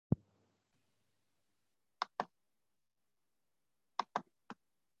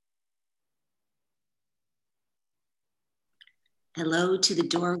Hello to the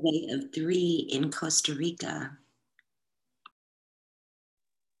doorway of 3 in Costa Rica.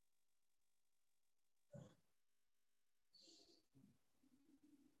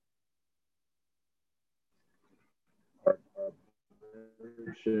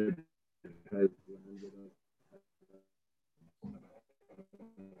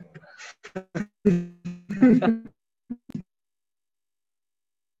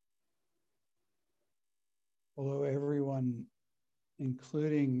 Hello, everyone,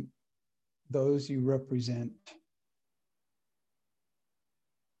 including those you represent.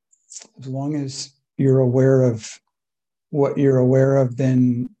 As long as you're aware of what you're aware of,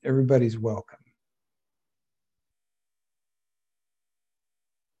 then everybody's welcome.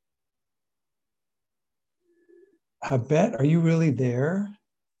 Habet, are you really there?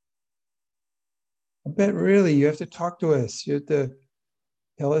 Habet, really, you have to talk to us. You have to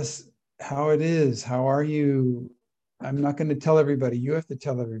tell us how it is. How are you? I'm not going to tell everybody. You have to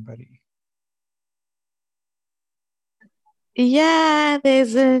tell everybody. Yeah,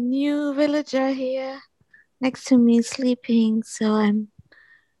 there's a new villager here next to me sleeping, so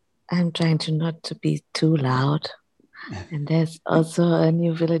I'm trying to not to be too loud. And there's also a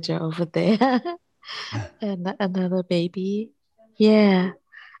new villager over there and another baby. Yeah,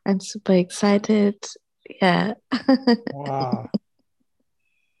 I'm super excited. Yeah. Wow.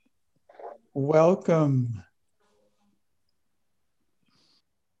 Welcome.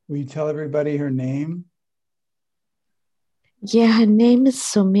 Will you tell everybody her name? Yeah, her name is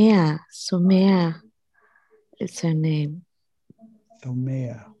Somea. Somea is her name.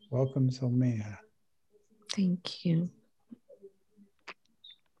 Somea. Welcome, Somea. Thank you.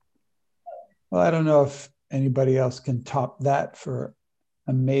 Well, I don't know if anybody else can top that for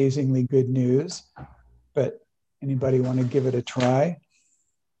amazingly good news, but anybody want to give it a try?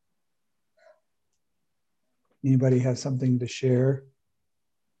 Anybody have something to share?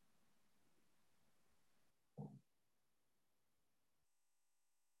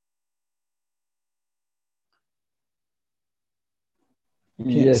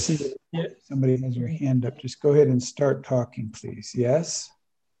 Can't see it. Somebody has your hand up. Just go ahead and start talking, please. Yes?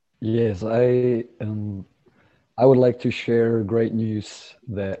 Yes, I would like to share great news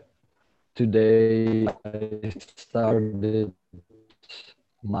that today I started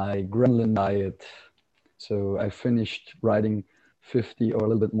my gremlin diet. So I finished writing 50 or a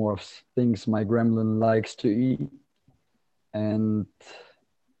little bit more of things my gremlin likes to eat. And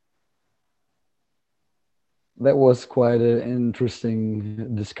that was quite an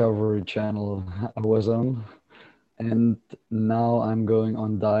interesting discovery channel I was on. And now I'm going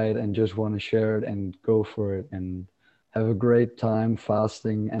on diet and just want to share it and go for it and have a great time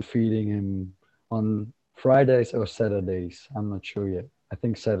fasting and feeding him on Fridays or Saturdays. I'm not sure yet. I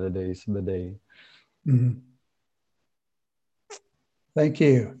think Saturday's the day. Mm-hmm. Thank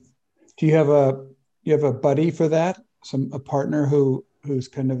you. Do you have a buddy for that? A partner who's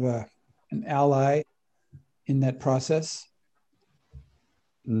kind of an ally in that process?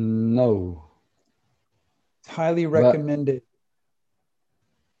 No. It's highly But recommended.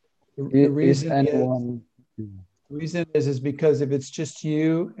 The is reason is anyone? The reason is because if it's just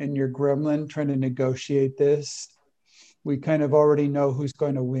you and your gremlin trying to negotiate this, we kind of already know who's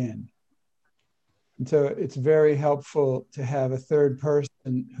going to win. And so it's very helpful to have a third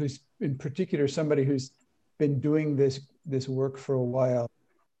person who's in particular somebody who's been doing this work for a while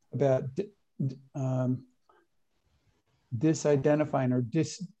about disidentifying or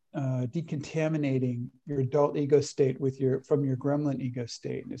decontaminating your adult ego state from your gremlin ego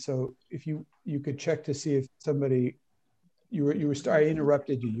state. And so if you could check to see if somebody I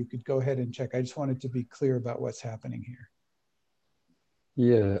interrupted you. You could go ahead and check. I just wanted to be clear about what's happening here.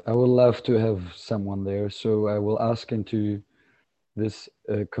 Yeah, I would love to have someone there. So I will ask into this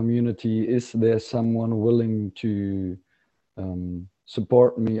community. Is there someone willing to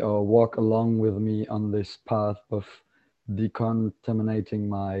support me or walk along with me on this path of decontaminating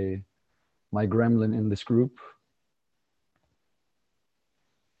my gremlin in this group?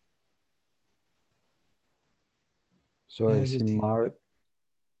 So I see Mark.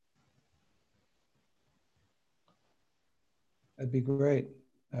 That'd be great.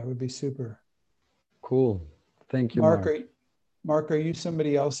 That would be super. Cool. Thank you, Mark. Mark, are you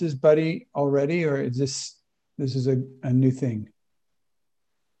somebody else's buddy already, or is this is a new thing?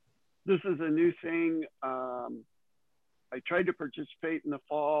 This is a new thing. I tried to participate in the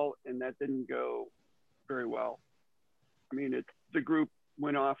fall, and that didn't go very well. I mean, the group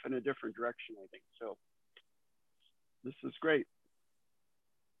went off in a different direction, I think. So this is great.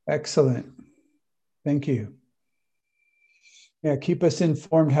 Excellent. Thank you. Yeah, keep us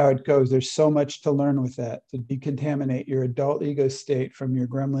informed how it goes. There's so much to learn with that, to decontaminate your adult ego state from your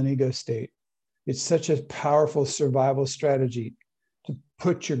gremlin ego state. It's such a powerful survival strategy to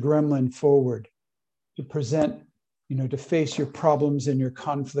put your gremlin forward, to present, to face your problems and your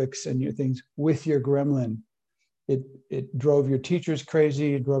conflicts and your things with your gremlin. It drove your teachers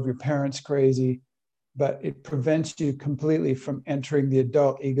crazy, it drove your parents crazy, but it prevents you completely from entering the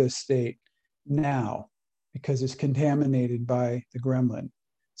adult ego state now because it's contaminated by the gremlin.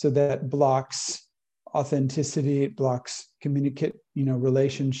 So that blocks authenticity, it blocks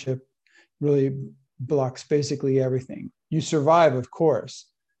relationship, really blocks basically everything. You survive, of course.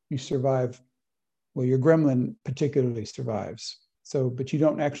 You survive, well, your gremlin particularly survives. So, but you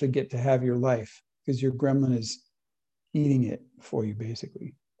don't actually get to have your life because your gremlin is eating it for you,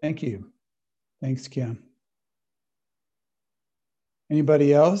 basically. Thank you. Thanks, Kim.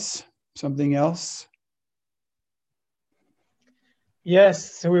 Anybody else? Something else?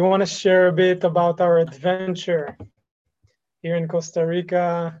 Yes, so we want to share a bit about our adventure here in Costa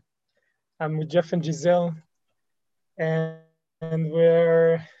Rica. I'm with Jeff and Giselle, and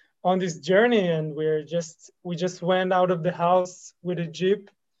we're on this journey, and we just went out of the house with a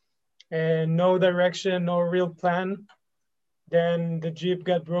Jeep and no direction, no real plan. Then the Jeep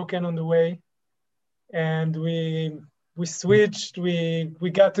got broken on the way, and we switched. We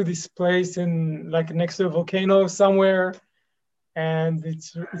got to this place in like next to a volcano somewhere, and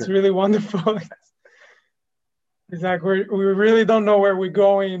it's really wonderful. It's like we really don't know where we're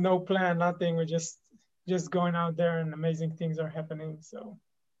going, no plan, nothing. We're just going out there, and amazing things are happening. So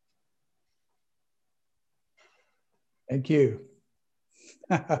thank you.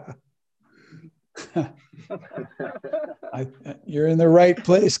 You're in the right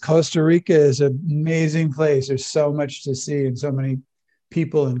place. Costa Rica is an amazing place. There's so much to see and so many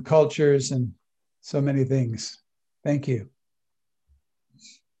people and cultures and so many things. Thank you.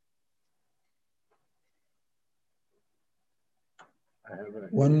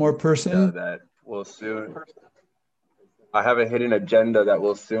 One more person that will soon. I have a hidden agenda that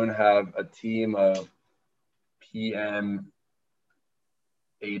will soon have a team of PM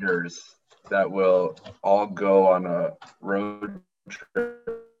aiders that will all go on a road trip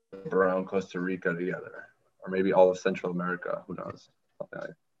around Costa Rica together, or maybe all of Central America. Who knows?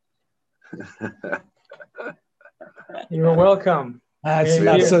 you're welcome. It's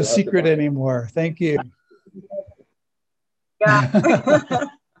not so secret anymore. Thank you. Yeah.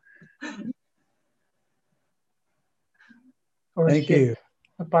 Thank you.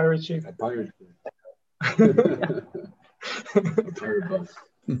 A pirate ship. A pirate ship.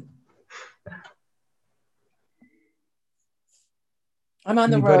 I'm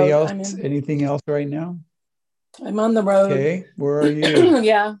on the Anybody road. else? Anything else right now? I'm on the road. Okay, where are you?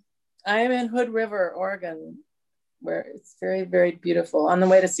 Yeah, I am in Hood River, Oregon, where it's very, very beautiful. On the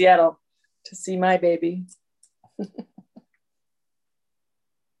way to Seattle to see my baby.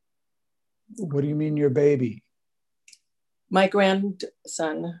 What do you mean your baby? My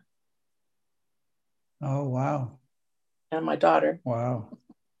grandson. Oh, wow. And my daughter. Wow.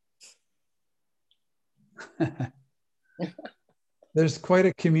 There's quite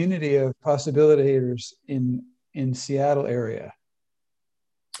a community of possibilitators in Seattle area.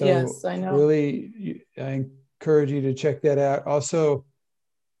 So yes, I know. Really, I encourage you to check that out. Also,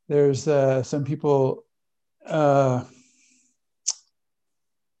 there's some people, I'll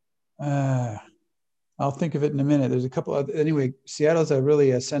think of it in a minute. There's a couple of, anyway, Seattle's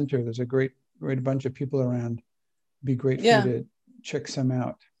really a center. There's a great bunch of people around. It'd be great for you to check some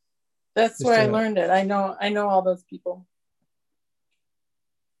out. That's just where I learned it. I know all those people.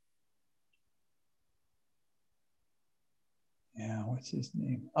 Yeah, what's his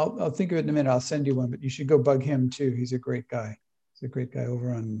name? I'll think of it in a minute. I'll send you one, but you should go bug him too. He's a great guy. He's a great guy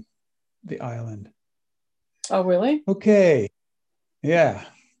over on the island. Oh, really? Okay. Yeah.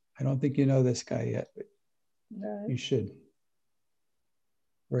 I don't think you know this guy yet, but you should.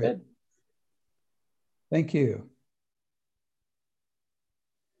 Great. Good. Thank you.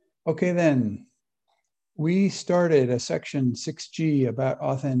 Okay, then. We started a section 6G about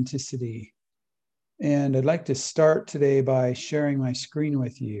authenticity. And I'd like to start today by sharing my screen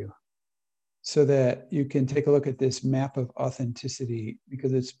with you so that you can take a look at this map of authenticity,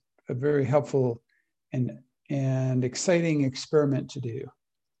 because it's a very helpful and exciting experiment to do.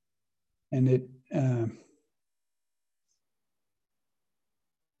 And it, let's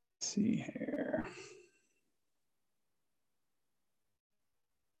see here.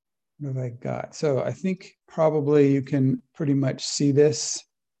 What have I got? So I think probably you can pretty much see this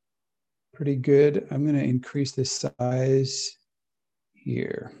pretty good. I'm going to increase the size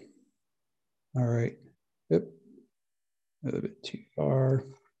here. All right. Yep. A little bit too far.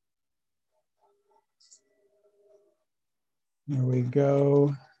 There we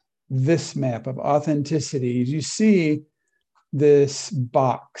go. This map of authenticity. You see this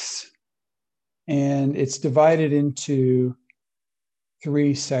box, and it's divided into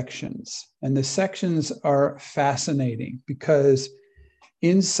 3 sections. And the sections are fascinating because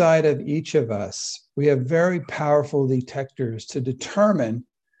inside of each of us, we have very powerful detectors to determine,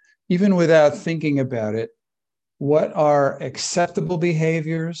 even without thinking about it, what are acceptable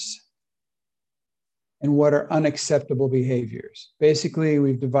behaviors and what are unacceptable behaviors. Basically,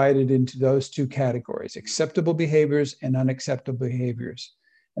 we've divided into those 2 categories, acceptable behaviors and unacceptable behaviors.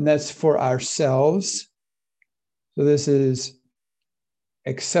 And that's for ourselves. So this is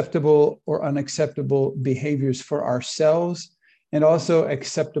acceptable or unacceptable behaviors for ourselves, and also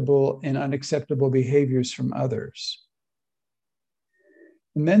acceptable and unacceptable behaviors from others.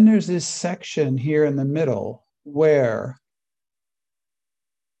 And then there's this section here in the middle where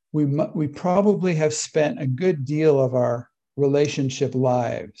we probably have spent a good deal of our relationship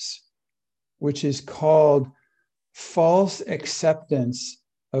lives, which is called false acceptance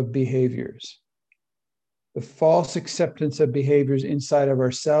of behaviors. The false acceptance of behaviors inside of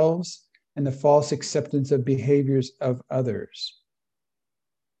ourselves and the false acceptance of behaviors of others.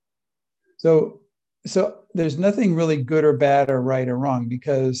 So there's nothing really good or bad or right or wrong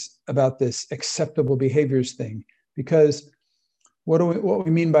because about this acceptable behaviors thing, because what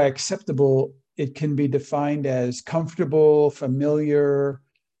we mean by acceptable, it can be defined as comfortable, familiar,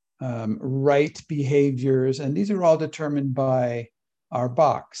 right behaviors. And these are all determined by our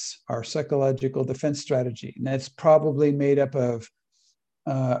box, our psychological defense strategy. And that's probably made up of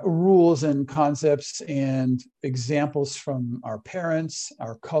rules and concepts and examples from our parents,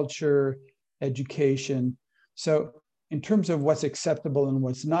 our culture, education. So in terms of what's acceptable and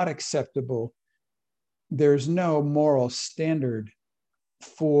what's not acceptable, there's no moral standard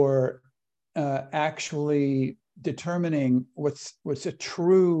for actually determining what's a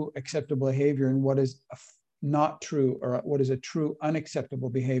true acceptable behavior and what is not true, or what is a true unacceptable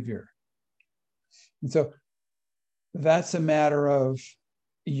behavior. And so that's a matter of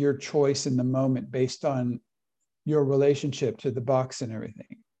your choice in the moment based on your relationship to the box and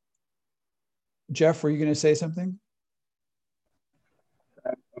everything. Jeff, were you going to say something?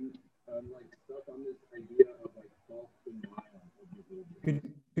 I'm like stuck on this idea of like false denial.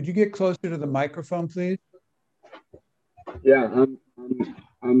 Could you get closer to the microphone, please? Yeah, I'm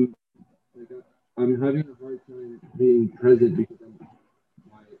having a hard time being present because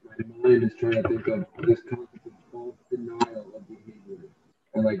my mind is trying to think of this concept of false denial of behavior,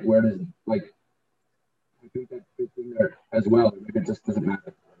 and like where does like I think that fits in there as well. Like it just doesn't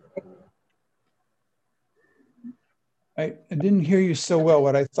matter. I didn't hear you so well.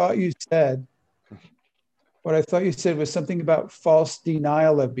 What I thought you said was something about false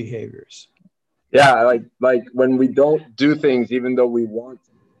denial of behaviors. Yeah, like when we don't do things even though we want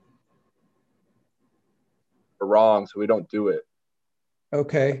to. We're wrong, so we don't do it.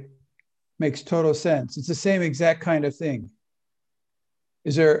 Okay, makes total sense. It's the same exact kind of thing.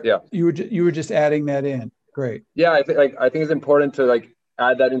 Is there? Yeah. You were just adding that in. Great. Yeah, I think it's important to like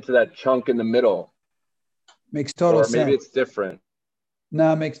add that into that chunk in the middle. Makes total sense. Or maybe it's different.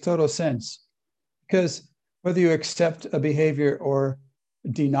 No, it makes total sense. Because whether you accept a behavior or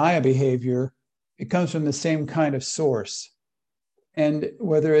deny a behavior, it comes from the same kind of source. And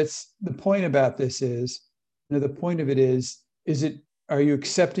whether it's, the point about this is, the point of it is are you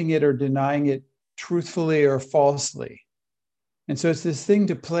accepting it or denying it truthfully or falsely? And so it's this thing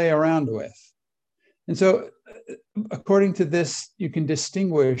to play around with. And so according to this, you can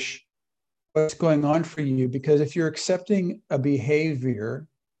distinguish what's going on for you, because if you're accepting a behavior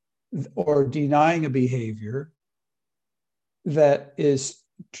or denying a behavior that is,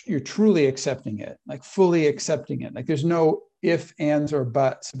 you're truly accepting it, like fully accepting it. Like there's no if, ands, or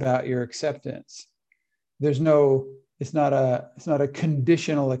buts about your acceptance. It's not a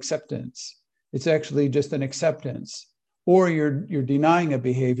conditional acceptance. It's actually just an acceptance. Or you're denying a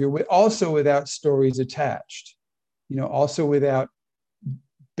behavior, also without stories attached, also without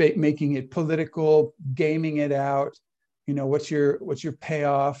making it political, gaming it out. What's your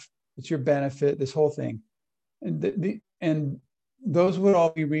payoff? What's your benefit? This whole thing, and those would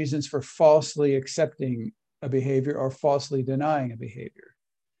all be reasons for falsely accepting a behavior or falsely denying a behavior.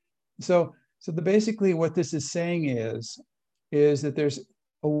 So basically what this is saying is that there's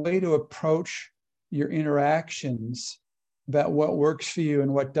a way to approach your interactions about what works for you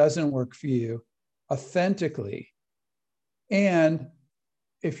and what doesn't work for you authentically. And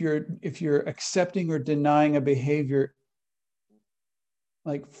if you're accepting or denying a behavior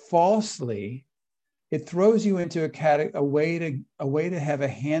like falsely, it throws you into a way to have a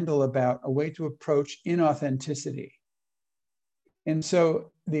handle about, a way to approach inauthenticity. And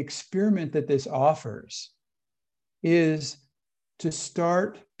so the experiment that this offers is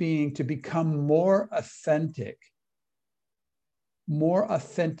to become more authentic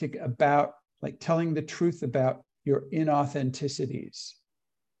about, like, telling the truth about your inauthenticities.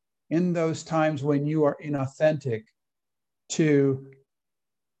 In those times when you are inauthentic, to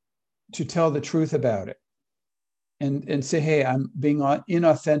tell the truth about it and say, hey, I'm being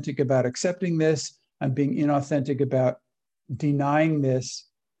inauthentic about accepting this. I'm being inauthentic about denying this.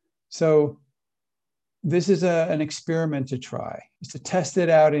 So this is an experiment to try. It's to test it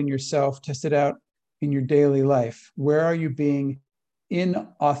out in yourself, test it out in your daily life. Where are you being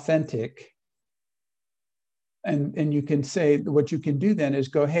inauthentic? And you can say, what you can do then is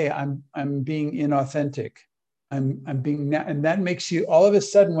go, hey, I'm being inauthentic. I'm being, and that makes you, all of a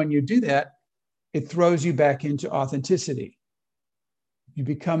sudden, when you do that, it throws you back into authenticity. You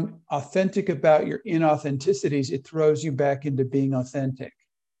become authentic about your inauthenticities, it throws you back into being authentic.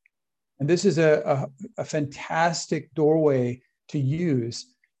 And this is a fantastic doorway to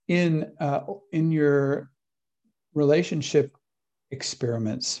use in your relationship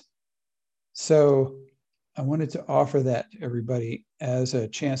experiments. So I wanted to offer that to everybody as a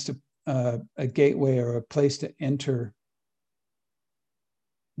chance to, a gateway or a place to enter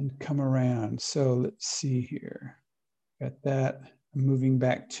and come around. So let's see here. Got that. I'm moving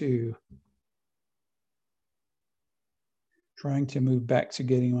back to, trying to move back to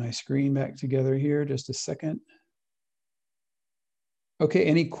getting my screen back together here. Just a second. Okay,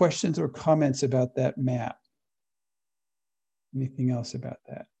 any questions or comments about that map? Anything else about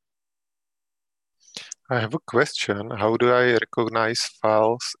that? I have a question. How do I recognize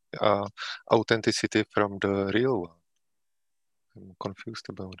false authenticity from the real one? I'm confused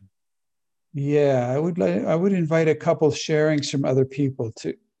about it. Yeah, I would invite a couple sharings from other people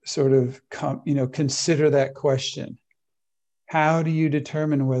to sort of consider that question. How do you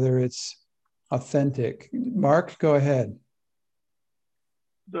determine whether it's authentic? Mark, go ahead.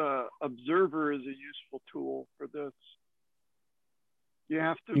 The observer is a useful tool for this. You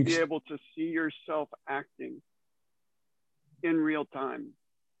have to be able to see yourself acting in real time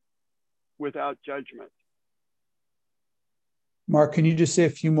without judgment. Mark, can you just say a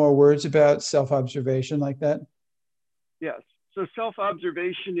few more words about self-observation like that? Yes. So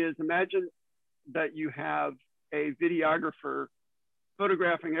self-observation is, imagine that you have a videographer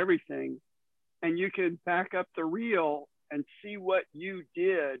photographing everything, and you can back up the reel and see what you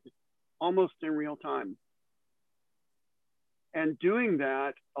did almost in real time. And doing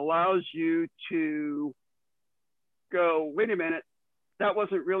that allows you to go, wait a minute, that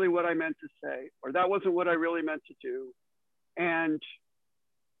wasn't really what I meant to say, or that wasn't what I really meant to do. And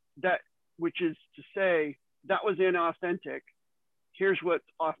that, which is to say, that was inauthentic. Here's what's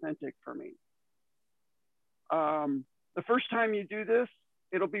authentic for me. The first time you do this,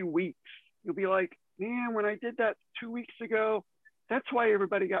 it'll be weeks. You'll be like, man, when I did that 2 weeks ago, that's why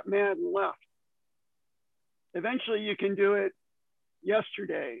everybody got mad and left. Eventually you can do it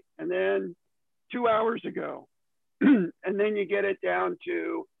yesterday, and then 2 hours ago. And then you get it down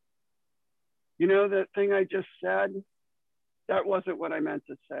to, you know, that thing I just said, that wasn't what I meant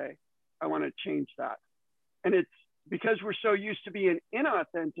to say. I want to change that. And it's because we're so used to being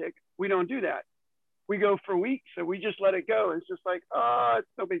inauthentic, we don't do that. We go for weeks and we just let it go. It's just like, oh, it's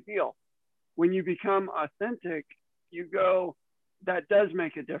no big deal. When you become authentic, you go, that does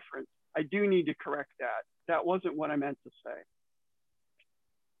make a difference. I do need to correct that. That wasn't what I meant to say.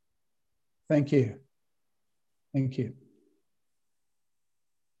 Thank you. Thank you.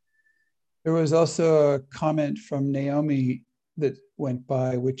 There was also a comment from Naomi that went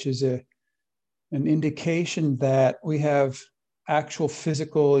by, which is an indication that we have actual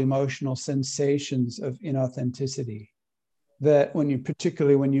physical, emotional sensations of inauthenticity. That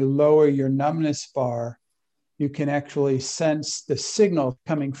particularly when you lower your numbness bar, you can actually sense the signal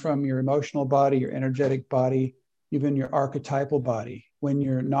coming from your emotional body, your energetic body, even your archetypal body, when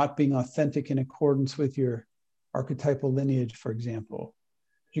you're not being authentic in accordance with your archetypal lineage, for example.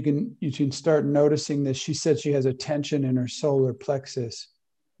 You can start noticing this. She said she has a tension in her solar plexus.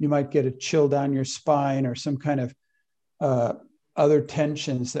 You might get a chill down your spine or some kind of other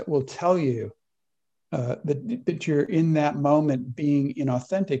tensions that will tell you that you're in that moment being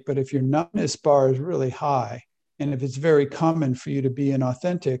inauthentic. But if your numbness bar is really high, and if it's very common for you to be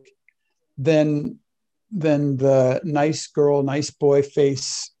inauthentic, then the nice girl, nice boy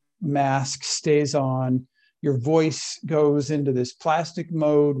face mask stays on. Your voice goes into this plastic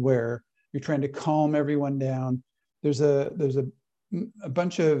mode where you're trying to calm everyone down. There's a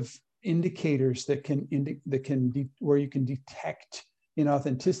bunch of indicators that where you can detect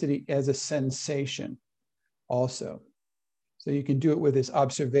inauthenticity as a sensation also. So you can do it with this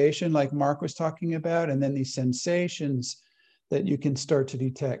observation like Mark was talking about, and then these sensations that you can start to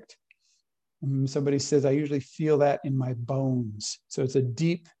detect. Somebody says, I usually feel that in my bones. So it's a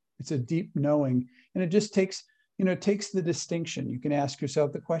deep knowing. And it just takes, it takes the distinction. You can ask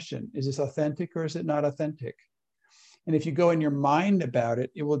yourself the question, is this authentic or is it not authentic? And if you go in your mind about it,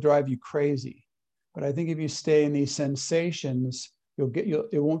 it will drive you crazy. But I think if you stay in these sensations,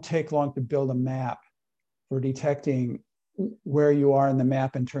 it won't take long to build a map for detecting where you are in the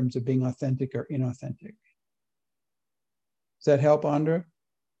map in terms of being authentic or inauthentic. Does that help, Andra?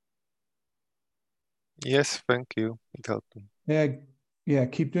 Yes, thank you. It helped me. Yeah,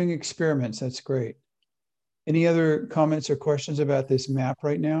 keep doing experiments. That's great. Any other comments or questions about this map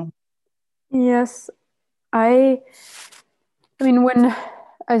right now? Yes, I mean,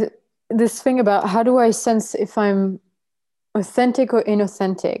 this thing about how do I sense if I'm authentic or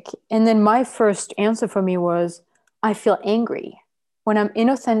inauthentic? And then my first answer for me was, I feel angry. When I'm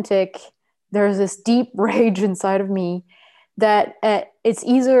inauthentic, there's this deep rage inside of me that it's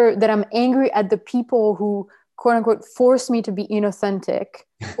either that I'm angry at the people who, quote unquote, force me to be inauthentic,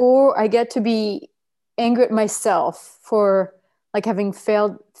 or I get to be angry at myself for like having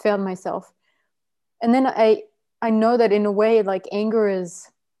failed myself. And then I know that in a way, like anger is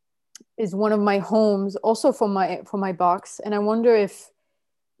one of my homes also for my box. And I wonder if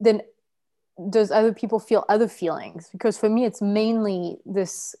then does other people feel other feelings? Because for me, it's mainly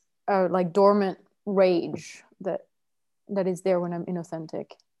this like dormant rage that is there when I'm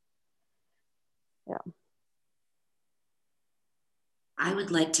inauthentic. Yeah. I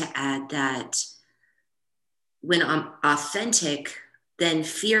would like to add that when I'm authentic, then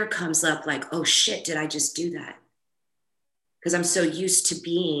fear comes up like, oh shit, did I just do that? Because I'm so used to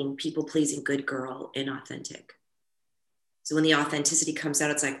being people-pleasing good girl inauthentic. So when the authenticity comes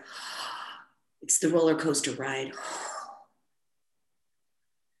out, it's like, it's the roller coaster ride.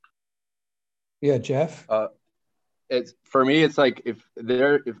 Yeah, Jeff? It's for me, it's like if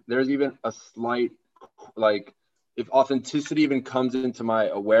there's even a slight, like if authenticity even comes into my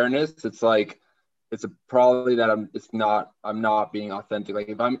awareness, it's like it's probably that I'm not being authentic. Like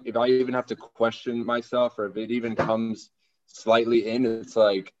if I even have to question myself, or if it even comes slightly in, it's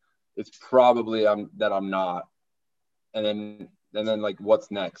like it's probably that I'm not. And then like what's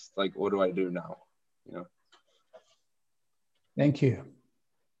next? Like what do I do now? Thank you.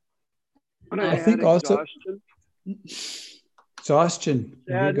 I think also exhaustion.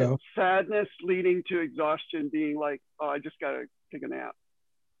 There you go. Sadness leading to exhaustion, being like, oh, I just gotta take a nap.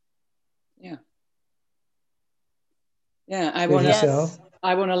 Yeah, I want to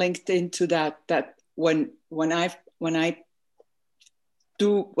link into that when I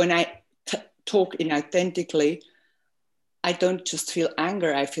talk inauthentically, I don't just feel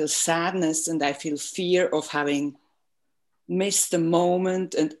anger, I feel sadness, and I feel fear of having missed the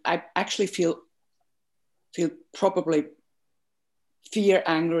moment, and I actually feel probably fear,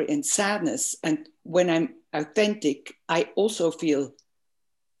 anger, and sadness. And when I'm authentic, I also feel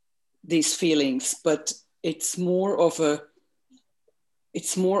these feelings, but it's more of an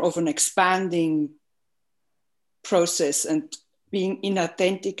expanding process, and being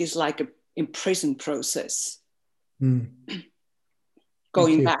inauthentic is like an imprisoned process.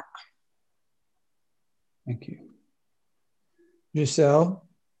 Going back. Thank you. Giselle?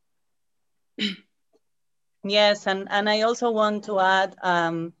 Yes, and I also want to add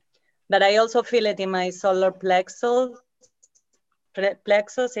that I also feel it in my solar plexus.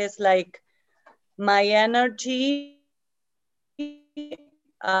 Plexus is like my energy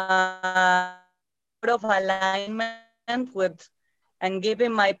out of alignment with and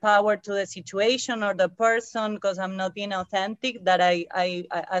giving my power to the situation or the person because I'm not being authentic, that I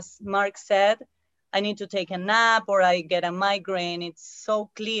as Mark said, I need to take a nap or I get a migraine. It's so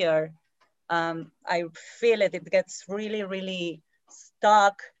clear. I feel it. It gets really, really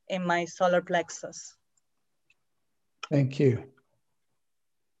stuck in my solar plexus. Thank you.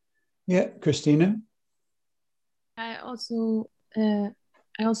 Yeah, Christina? I also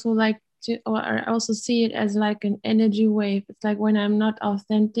like to, or I also see it as like an energy wave. It's like when I'm not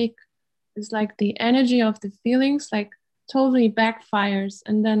authentic, it's like the energy of the feelings like totally backfires,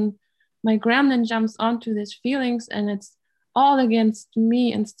 and then my gremlin jumps onto these feelings and it's all against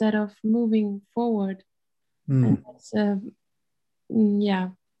me instead of moving forward. And it's, yeah,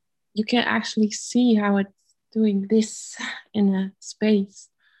 you can actually see how it's doing this in a space.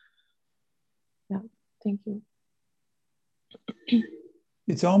 Yeah, thank you.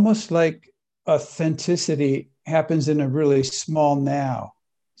 It's almost like authenticity happens in a really small now.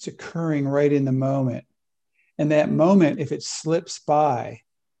 It's occurring right in the moment. And that moment, if it slips by,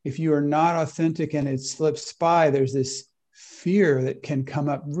 if you are not authentic and it slips by, there's this fear that can come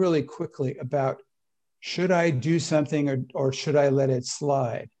up really quickly about, should I do something or should I let it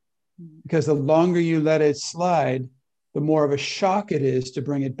slide? Because the longer you let it slide, the more of a shock it is to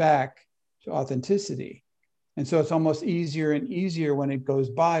bring it back to authenticity. And so it's almost easier and easier when it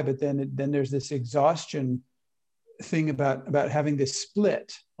goes by, but then there's this exhaustion thing about having this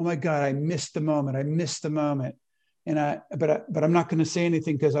split. Oh my God, I missed the moment. But I'm not going to say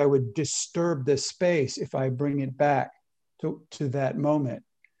anything because I would disturb the space if I bring it back to that moment.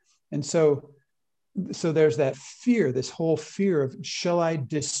 And so there's that fear, this whole fear of, shall I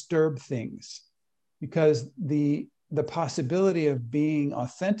disturb things? Because the possibility of being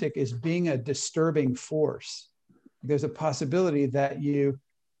authentic is being a disturbing force. There's a possibility that you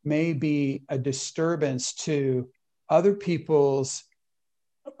may be a disturbance to other people's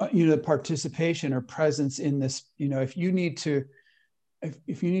participation or presence in this. If you need to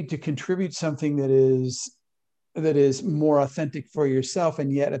contribute something that is more authentic for yourself,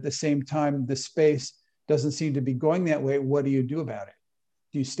 and yet at the same time the space doesn't seem to be going that way, what do you do about it?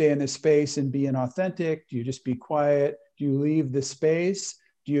 Do you stay in the space and be inauthentic? Do you just be quiet? Do you leave the space?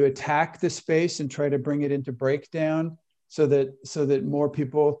 Do you attack the space and try to bring it into breakdown so that more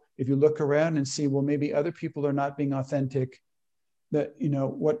people, if you look around and see, well, maybe other people are not being authentic, that,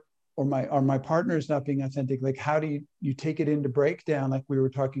 or my partner is not being authentic, like how do you take it into breakdown like we were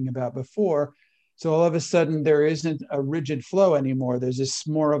talking about before? So all of a sudden there isn't a rigid flow anymore. There's this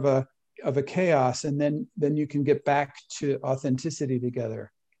more of a chaos, and then you can get back to authenticity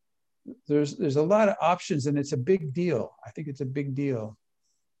together. There's a lot of options, and it's a big deal. I think it's a big deal.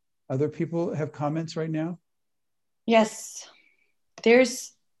 Other people have comments right now? Yes.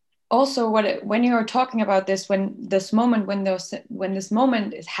 There's also when you're talking about this, when this moment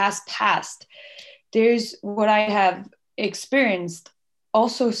has passed, there's what I have experienced,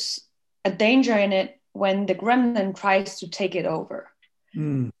 also a danger in it when the gremlin tries to take it over.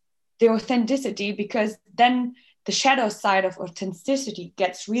 The authenticity, because then the shadow side of authenticity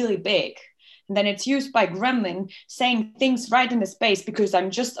gets really big. And then it's used by gremlin saying things right in the space because I'm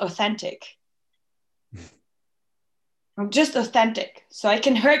just authentic. I'm just authentic. So I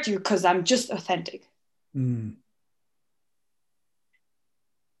can hurt you because I'm just authentic.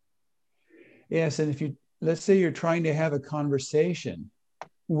 Yes, and let's say you're trying to have a conversation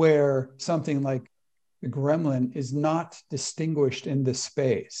where something like the gremlin is not distinguished in the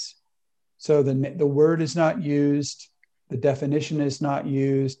space. So the word is not used, the definition is not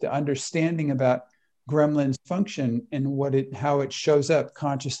used, the understanding about gremlin's function and how it shows up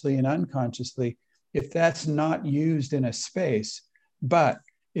consciously and unconsciously, if that's not used in a space, but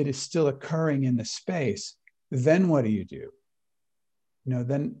it is still occurring in the space, then what do?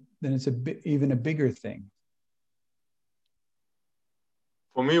 Then it's even a bigger thing.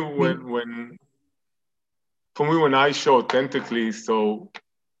 For me, when I show authentically, so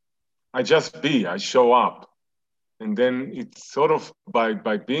I show up. And then it's sort of,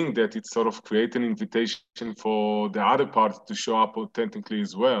 by being that, it sort of creates an invitation for the other party to show up authentically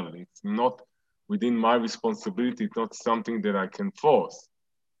as well. It's not within my responsibility. It's not something that I can force.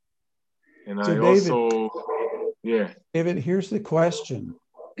 And so David, here's the question.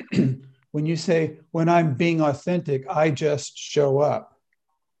 When you say, when I'm being authentic, I just show up.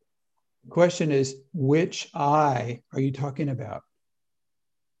 The question is, which I are you talking about?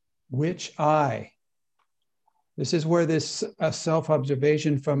 Which I? This is where this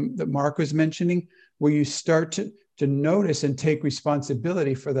self-observation that Mark was mentioning, where you start to notice and take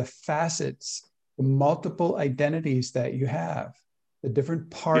responsibility for the facets, the multiple identities that you have, the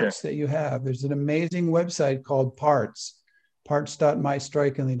different parts that you have. There's an amazing website called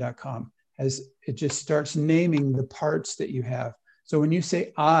parts.mystrikingly.com. It just starts naming the parts that you have. So when you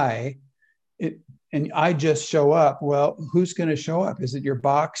say and I just show up, well, who's going to show up? Is it your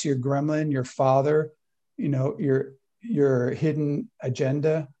box, your gremlin, your father, your hidden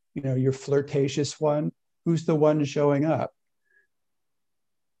agenda, your flirtatious one? Who's the one showing up?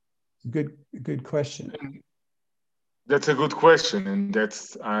 Good question. That's a good question, and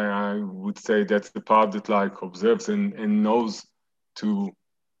that's I would say that's the part that like observes and knows to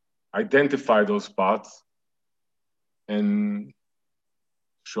identify those parts and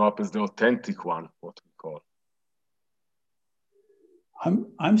show up as the authentic one, what we call.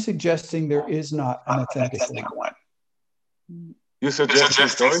 I'm suggesting there is not an authentic one. You suggesting,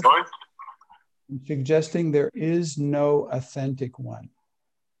 sorry? I'm suggesting there is no authentic one.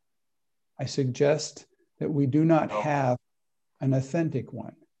 I suggest that we do not have an authentic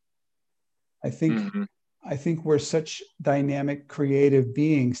one. I think I think we're such dynamic, creative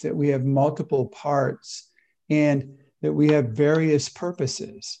beings that we have multiple parts and that we have various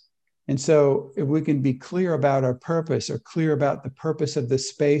purposes. And so if we can be clear about our purpose, or clear about the purpose of the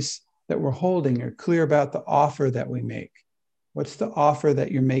space that we're holding, or clear about the offer that we make. What's the offer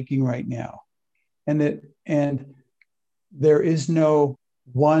that you're making right now? And there is no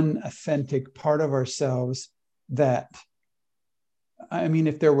one authentic part of ourselves that, I mean,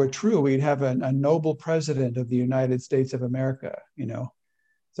 if there were true, we'd have a noble president of the United States of America, you know.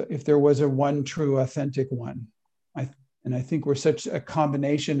 So if there was a one true authentic one, I think we're such a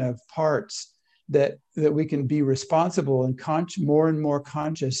combination of parts that we can be responsible and more and more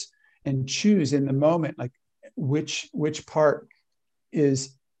conscious and choose in the moment, like which part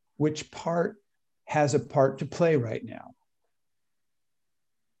has a part to play right now.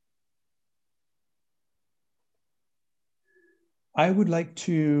 I would like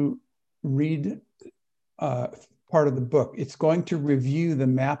to read part of the book. It's going to review the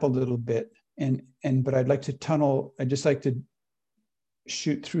map a little bit, but I'd just like to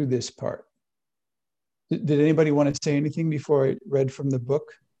shoot through this part. Did anybody want to say anything before I read from the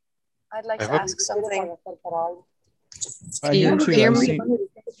book? I'd like to ask something. I hear too.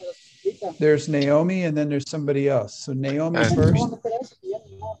 There's Naomi and then there's somebody else. So Naomi first.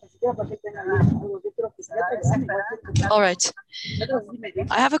 All right.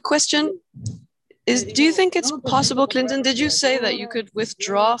 I have a question. Do you think it's possible, Clinton, did you say that you could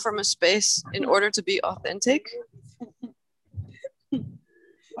withdraw from a space in order to be authentic?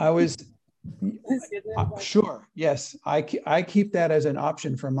 Sure, yes. I keep that as an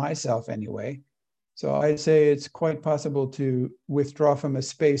option for myself anyway. So I'd say it's quite possible to withdraw from a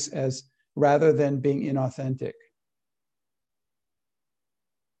space rather than being inauthentic.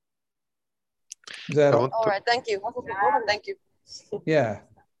 All right, thank you. Thank you. Yeah.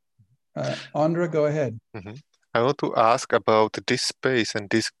 Andra, go ahead. Mm-hmm. I want to ask about this space and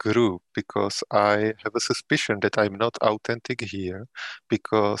this group, because I have a suspicion that I'm not authentic here,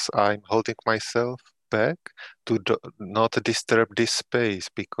 because I'm holding myself back to not disturb this space,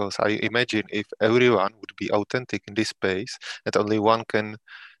 because I imagine if everyone would be authentic in this space and only one can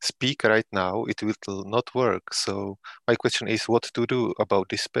speak right now, it will not work. So my question is what to do about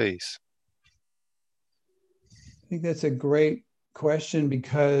this space? I think that's a great question,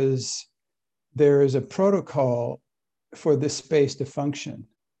 because there is a protocol for this space to function.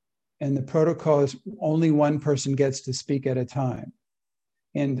 And the protocol is only one person gets to speak at a time.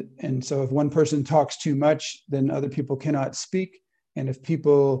 And so if one person talks too much, then other people cannot speak. And if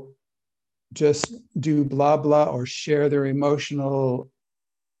people just do blah, blah, or share their unhealed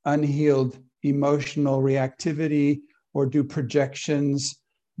emotional reactivity, or do projections,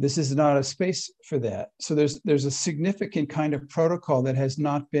 this is not a space for that. So there's a significant kind of protocol that has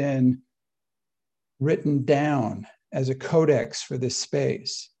not been written down as a codex for this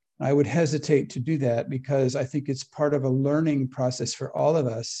space. I would hesitate to do that, because I think it's part of a learning process for all of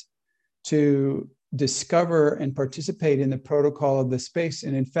us to discover and participate in the protocol of the space,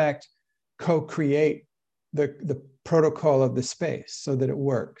 and in fact, co-create the protocol of the space so that it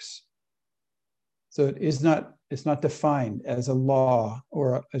works. So it's not defined as a law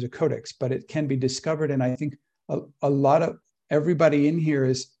or as a codex, but it can be discovered. And I think a lot of everybody in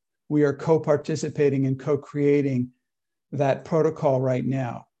here we are co-participating and co-creating that protocol right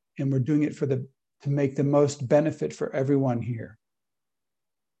now. And we're doing it to make the most benefit for everyone here.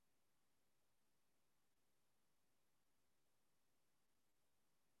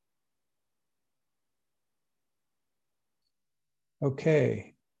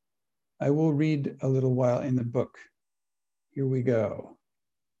 Okay, I will read a little while in the book. Here we go.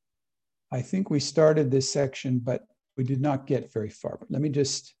 I think we started this section, but we did not get very far. But let me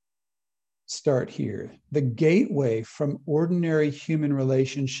just start here. The gateway from ordinary human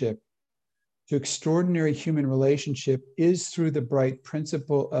relationship to extraordinary human relationship is through the bright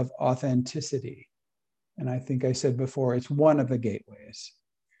principle of authenticity. And I think I said before, it's one of the gateways.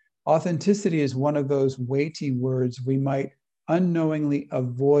 Authenticity is one of those weighty words we might unknowingly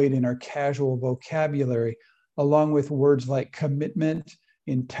avoid in our casual vocabulary, along with words like commitment,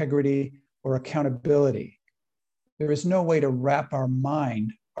 integrity, or accountability. There is no way to wrap our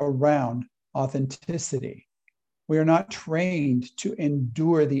mind around authenticity. We are not trained to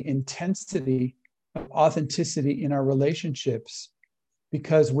endure the intensity of authenticity in our relationships,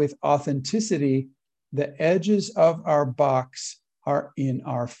 because with authenticity, the edges of our box are in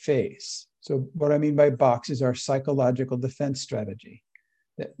our face. So what I mean by box is our psychological defense strategy.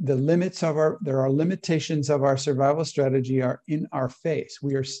 The limits of there are limitations of our survival strategy are in our face.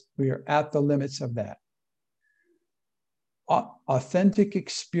 We are at the limits of that. Authentic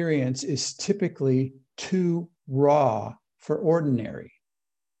experience is typically too raw for ordinary.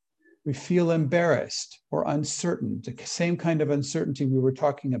 We feel embarrassed or uncertain, the same kind of uncertainty we were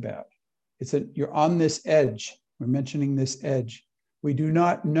talking about. It's that you're on this edge. We're mentioning this edge. We do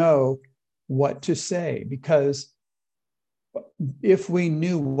not know what to say, because if we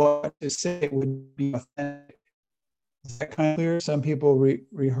knew what to say, it would be authentic. Is that kind of clear? Some people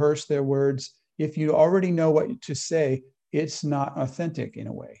rehearse their words. If you already know what to say, it's not authentic in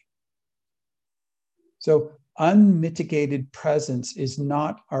a way. So unmitigated presence is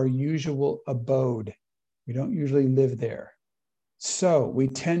not our usual abode. We don't usually live there. So we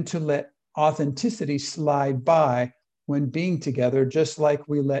tend to let authenticity slide by when being together, just like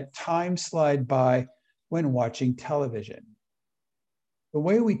we let time slide by when watching television. The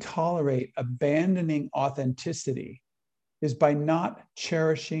way we tolerate abandoning authenticity is by not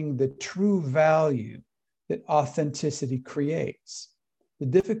cherishing the true value that authenticity creates. The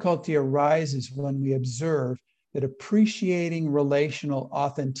difficulty arises when we observe that appreciating relational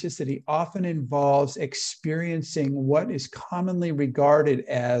authenticity often involves experiencing what is commonly regarded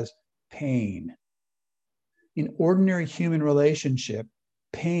as pain. In ordinary human relationship,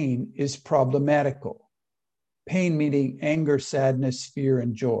 pain is problematical. Pain meaning anger, sadness, fear,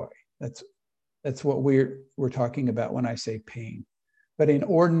 and joy. That's what we're talking about when I say pain. But in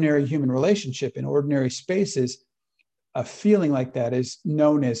ordinary human relationship, in ordinary spaces, a feeling like that is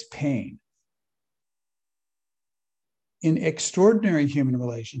known as pain. In extraordinary human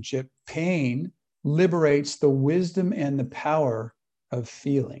relationship, pain liberates the wisdom and the power of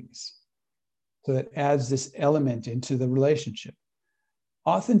feelings. So that adds this element into the relationship.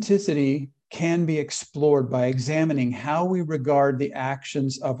 Authenticity can be explored by examining how we regard the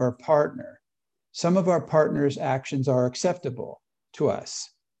actions of our partner. Some of our partner's actions are acceptable to us.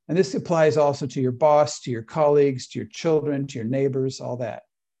 And this applies also to your boss, to your colleagues, to your children, to your neighbors, all that.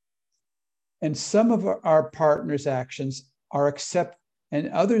 And some of our partner's actions are acceptable, and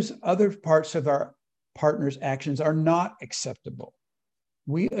other parts of our partner's actions are not acceptable.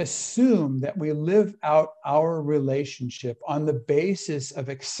 We assume that we live out our relationship on the basis of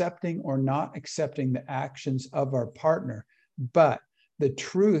accepting or not accepting the actions of our partner, but the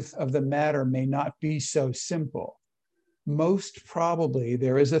truth of the matter may not be so simple. Most probably,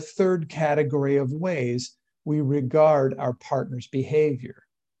 there is a third category of ways we regard our partner's behavior.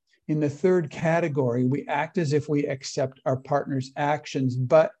 In the third category, we act as if we accept our partner's actions,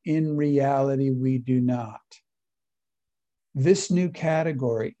 but in reality, we do not. This new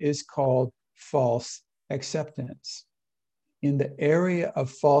category is called false acceptance. In the area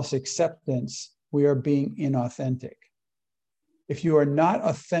of false acceptance, we are being inauthentic. If you are not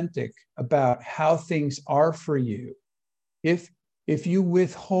authentic about how things are for you, if you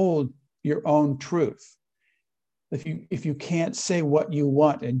withhold your own truth, if you can't say what you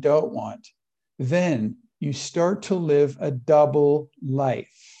want and don't want, then you start to live a double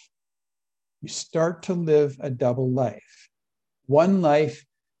life. You start to live a double life. One life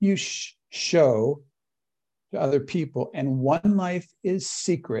you show to other people, and one life is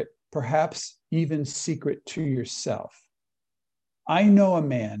secret, perhaps even secret to yourself. I know a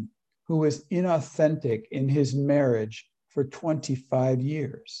man who was inauthentic in his marriage for 25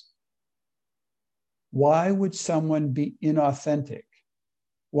 years. Why would someone be inauthentic?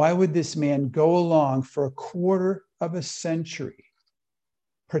 Why would this man go along for a quarter of a century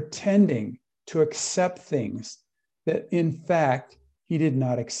pretending to accept things that in fact he did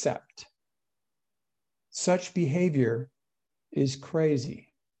not accept? Such behavior is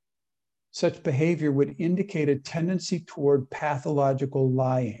crazy. Such behavior would indicate a tendency toward pathological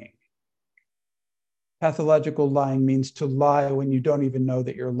lying. Pathological lying means to lie when you don't even know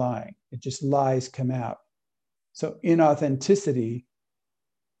that you're lying. It just lies come out. So inauthenticity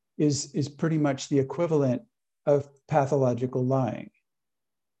is pretty much the equivalent of pathological lying.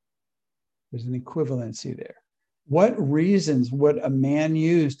 There's an equivalency there. What reasons would a man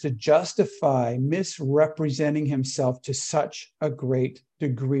use to justify misrepresenting himself to such a great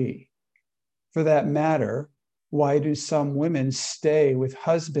degree? For that matter, why do some women stay with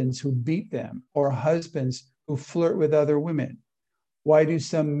husbands who beat them or husbands who flirt with other women? Why do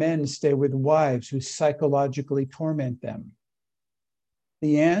some men stay with wives who psychologically torment them?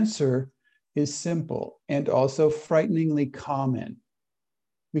 The answer is simple and also frighteningly common.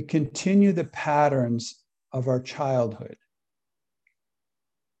 We continue the patterns of our childhood.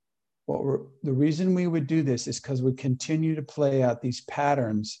 The reason we would do this is because we continue to play out these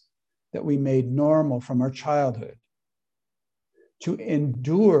patterns that we made normal from our childhood. To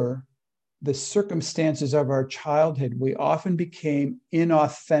endure the circumstances of our childhood, we often became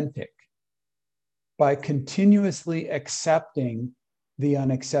inauthentic by continuously accepting the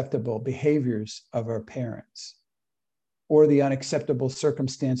unacceptable behaviors of our parents or the unacceptable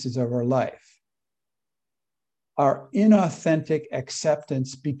circumstances of our life. Our inauthentic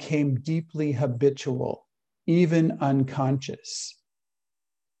acceptance became deeply habitual, even unconscious.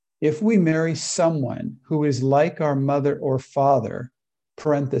 If we marry someone who is like our mother or father,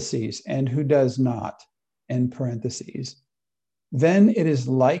 parentheses, and who does not, end parentheses, then it is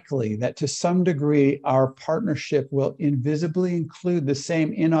likely that to some degree our partnership will invisibly include the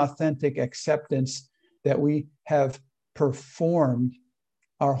same inauthentic acceptance that we have performed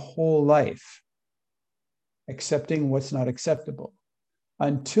our whole life, accepting what's not acceptable.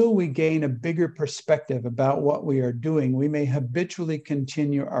 Until we gain a bigger perspective about what we are doing, we may habitually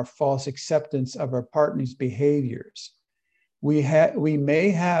continue our false acceptance of our partner's behaviors. We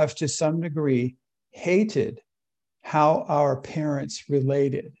may have, to some degree, hated how our parents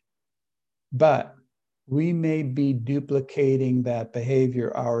related, but we may be duplicating that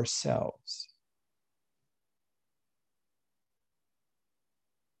behavior ourselves.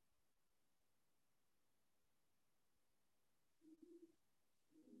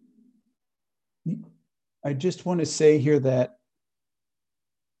 I just want to say here that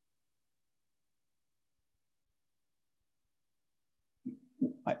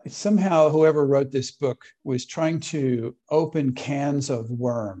somehow whoever wrote this book was trying to open cans of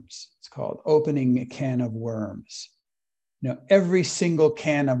worms. It's called opening a can of worms. Every single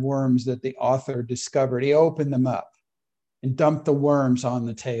can of worms that the author discovered, he opened them up and dumped the worms on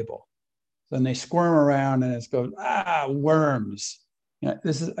the table. Then they squirm around and it goes, worms.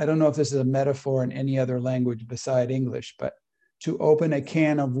 I don't know if this is a metaphor in any other language beside English, but to open a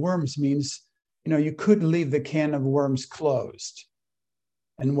can of worms means, you could leave the can of worms closed.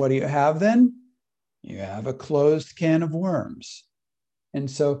 And what do you have then? You have a closed can of worms. And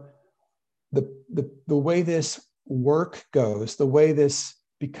so the way this work goes, the way this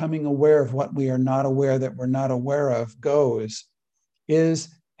becoming aware of what we are not aware that we're not aware of goes, is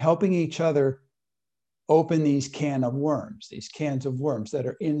helping each other open these cans of worms that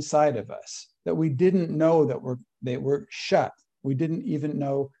are inside of us, that we didn't know they were shut. We didn't even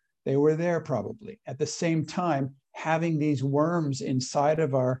know they were there probably. At the same time, having these worms inside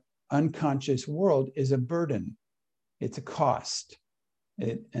of our unconscious world is a burden. It's a cost.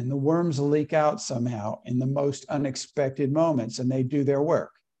 And the worms leak out somehow in the most unexpected moments, and they do their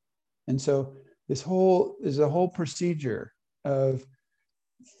work. And so there's a whole procedure of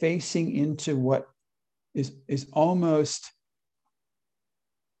facing into what is almost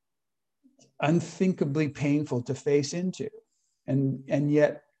unthinkably painful to face into. And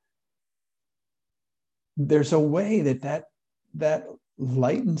yet there's a way that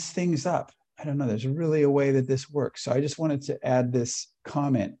lightens things up. I don't know, there's really a way that this works. So I just wanted to add this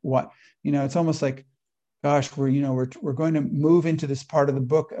comment. It's almost like, gosh, we're going to move into this part of the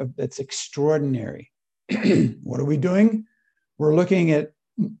book that's extraordinary. What are we doing? We're looking at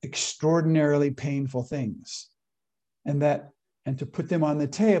extraordinarily painful things, and to put them on the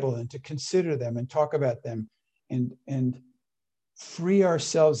table and to consider them and talk about them and free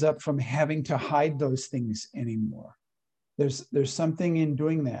ourselves up from having to hide those things anymore. There's something in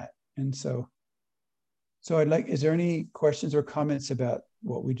doing that. And so is there any questions or comments about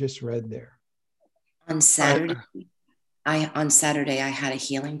what we just read there? On Saturday, I had a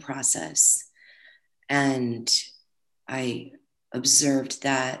healing process, and I observed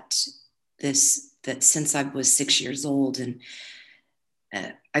that since I was 6 years old, and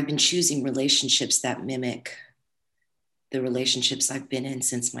I've been choosing relationships that mimic the relationships I've been in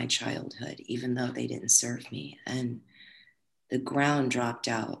since my childhood, even though they didn't serve me. And the ground dropped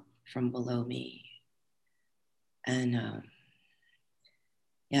out from below me. And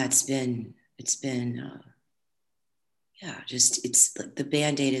it's the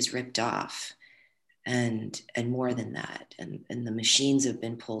Band-Aid is ripped off. And more than that, and the machines have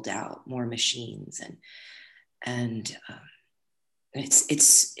been pulled out, more machines, and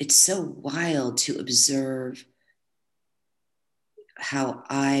it's so wild to observe how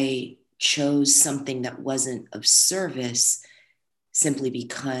I chose something that wasn't of service simply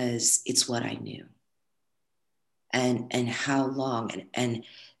because it's what I knew, and how long, and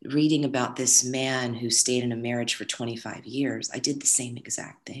reading about this man who stayed in a marriage for 25 years, I did the same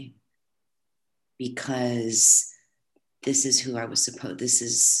exact thing. Because this is this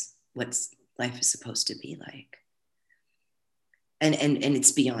is what life is supposed to be like. And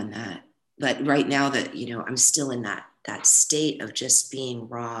it's beyond that. But right now that, I'm still in that state of just being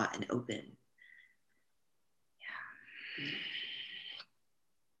raw and open. Yeah.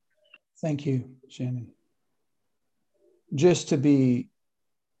 Thank you, Shannon. Just to be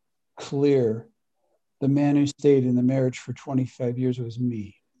clear, the man who stayed in the marriage for 25 years was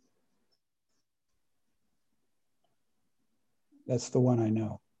me. That's the one I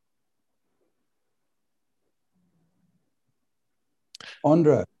know.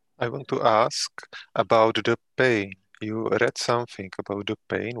 Ondra. I want to ask about the pain. You read something about the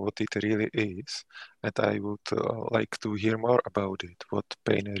pain, what it really is, and I would like to hear more about it, what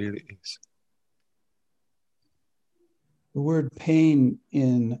pain really is. The word pain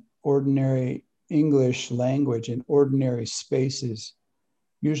in ordinary English language, in ordinary spaces,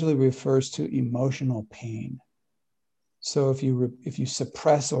 usually refers to emotional pain. So if you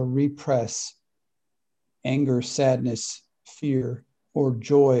suppress or repress anger, sadness, fear, or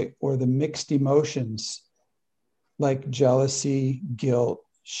joy, or the mixed emotions like jealousy, guilt,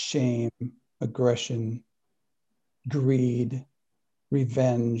 shame, aggression, greed,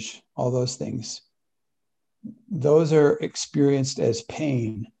 revenge, all those things, those are experienced as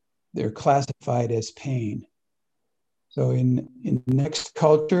pain. They're classified as pain. So in next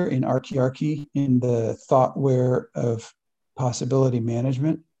culture, in archiarchy, in the thoughtware of possibility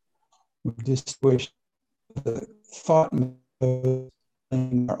management, we distinguish the thought modes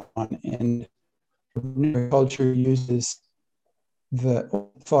are on, and culture uses the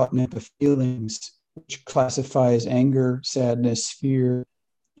thought map of feelings, which classifies anger, sadness, fear,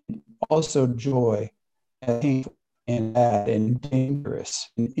 also joy as painful and bad and dangerous,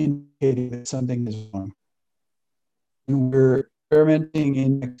 and indicating that something is wrong. And we're experimenting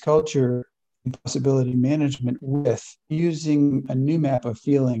in culture and possibility management with using a new map of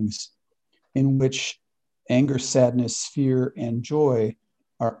feelings in which anger, sadness, fear, and joy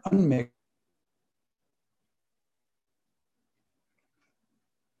are unmixed.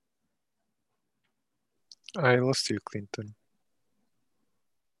 I lost you, Clinton.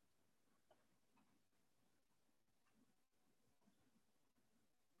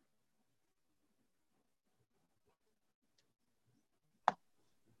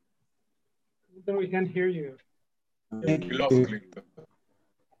 Then we can't hear you. Thank you.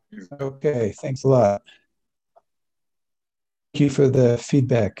 Okay, thanks a lot. Thank you for the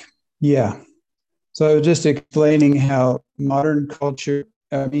feedback. Yeah. So I was just explaining how modern culture,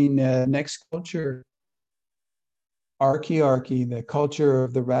 next culture, archiarchy, the culture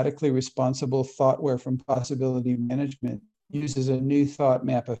of the radically responsible thoughtware from possibility management, uses a new thought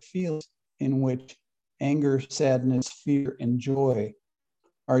map of feelings in which anger, sadness, fear, and joy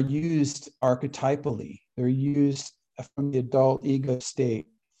are used archetypally. They're used from the adult ego state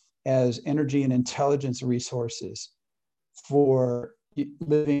as energy and intelligence resources for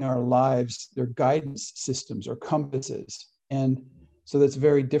living our lives. They're guidance systems or compasses. And so that's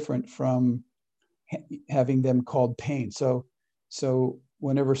very different from having them called pain. So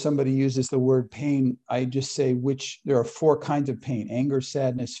whenever somebody uses the word pain, I just say there are 4 kinds of pain: anger,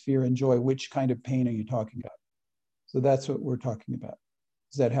 sadness, fear, and joy. Which kind of pain are you talking about? So that's what we're talking about.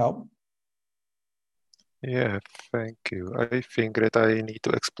 Does that help? Yeah, thank you. I think that I need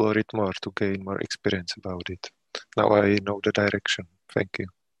to explore it more to gain more experience about it. Now I know the direction. Thank you.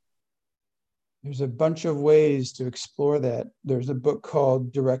 There's a bunch of ways to explore that. There's a book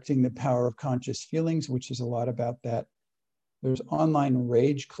called Directing the Power of Conscious Feelings, which is a lot about that. There's online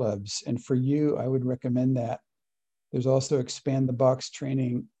rage clubs, and for you, I would recommend that. There's also Expand the Box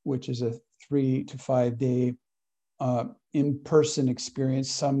training, which is a 3 to 5 day in-person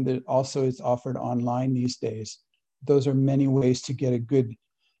experience. Some that also is offered online these days. Those are many ways to get a good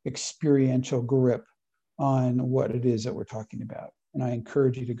experiential grip on what it is that we're talking about. And I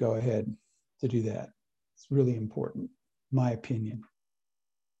encourage you to go ahead to do that. It's really important, my opinion.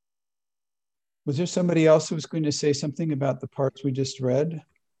 Was there somebody else who was going to say something about the parts we just read?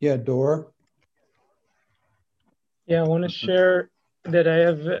 Yeah, Dora. Yeah, I want to share that I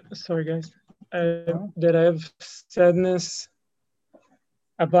have, sorry guys, that I have sadness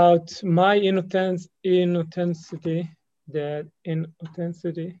about my inauthenticity, that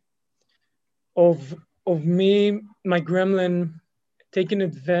inauthenticity of me, my gremlin, taking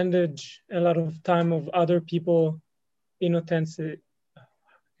advantage a lot of time of other people inauthenticity.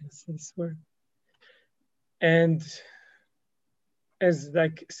 This word. And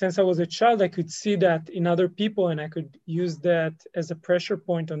since I was a child, I could see that in other people, and I could use that as a pressure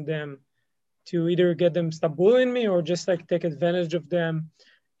point on them to either get them stop bullying me or just take advantage of them.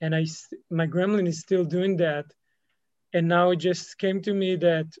 And my gremlin is still doing that. And now it just came to me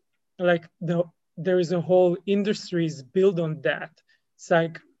that there is a whole industries built on that. It's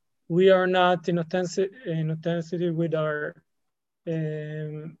like we are not in authenticity with our,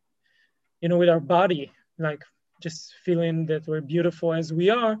 with our body, just feeling that we're beautiful as we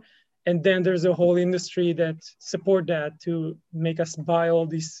are. And then there's a whole industry that support that to make us buy all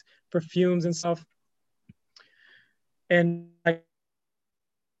these perfumes and stuff. And like,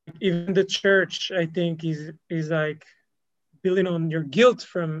 even the church, I think, is like building on your guilt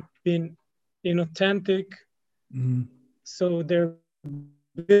from being inauthentic. Mm. So they're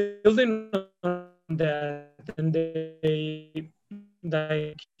building on that, and they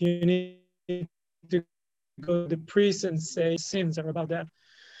like, you need to go to the priest and say sins are about that.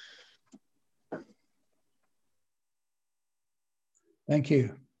 Thank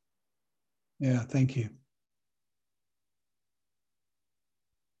you. Yeah, thank you.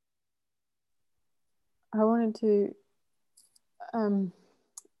 I wanted to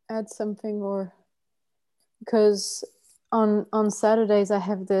add something, or because on Saturdays I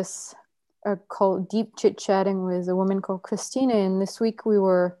have this called Deep Chit Chatting with a woman called Christina, and this week we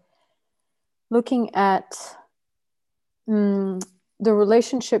were looking at the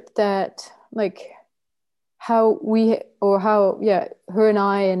relationship that, like, how we, or how, yeah, her and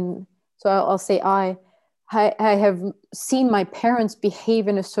I, and so I'll say I have seen my parents behave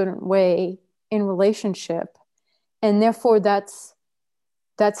in a certain way in relationship, and therefore that's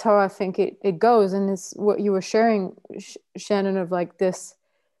how I think it goes. And it's what you were sharing, Shannon, of like this,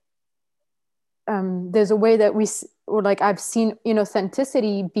 there's a way that or like I've seen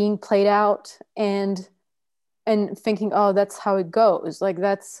inauthenticity being played out, and thinking, oh, that's how it goes. Like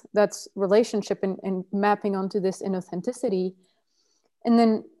that's relationship, and mapping onto this inauthenticity. And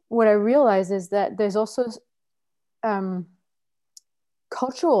then what I realize is that there's also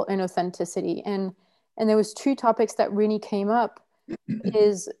cultural inauthenticity. And there was two topics that really came up.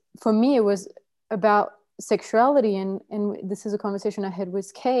 Is, for me, it was about sexuality. And this is a conversation I had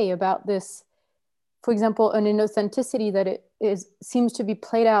with Kay about this, for example, an inauthenticity that seems to be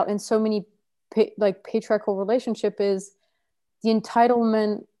played out in so many like patriarchal relationship, is the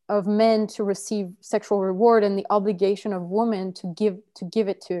entitlement of men to receive sexual reward and the obligation of women to give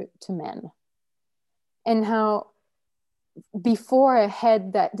it to men. And how before I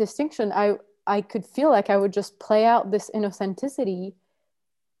had that distinction, I could feel like I would just play out this inauthenticity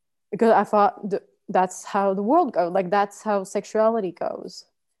because I thought that's how the world goes, like that's how sexuality goes.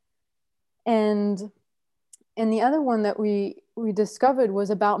 And the other one that we discovered was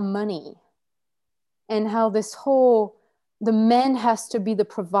about money, and how this whole, the man has to be the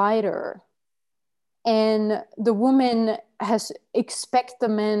provider, and the woman would expect the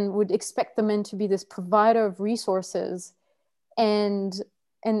men to be this provider of resources, and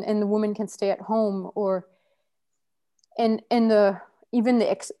the woman can stay at home, or the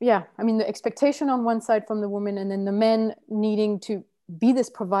expectation on one side from the woman, and then the men needing to be this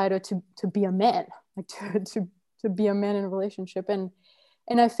provider to be a man, like to be a man in a relationship. And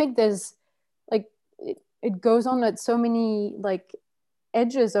I think there's like it goes on at so many like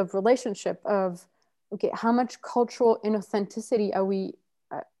edges of relationship of, okay, how much cultural inauthenticity are we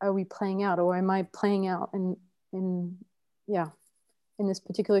playing out, or am I playing out in this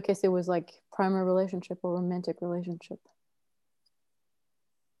particular case it was like primary relationship or romantic relationship.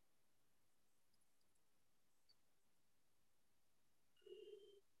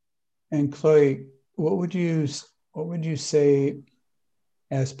 And Chloe, what would you say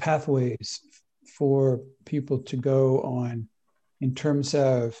as pathways for people to go on in terms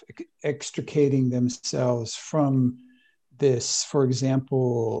of extricating themselves from this, for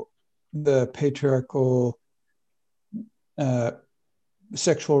example, the patriarchal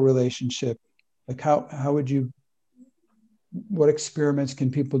sexual relationship? Like what experiments can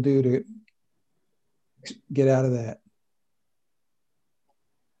people do to get out of that?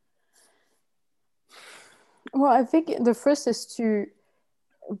 Well, I think the first is for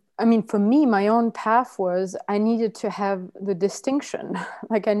me, my own path was I needed to have the distinction.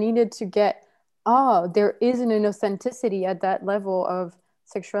 Like I needed to get, there is an inauthenticity at that level of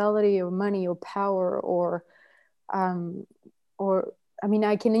sexuality or money or power or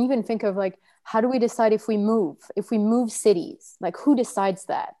I can even think of like, how do we decide if we move cities? Like who decides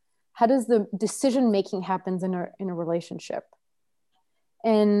that? How does the decision making happens in a relationship?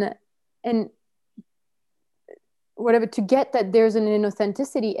 And whatever, to get that there's an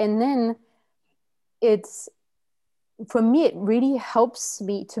inauthenticity. And then for me, it really helps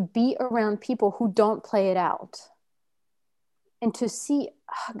me to be around people who don't play it out, and to see,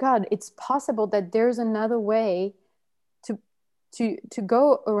 God, it's possible that there's another way to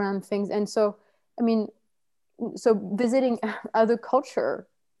go around things. And so, visiting other culture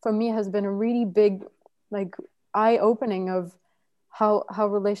for me has been a really big, like, eye-opening of how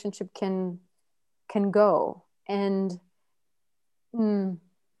relationship can go. And for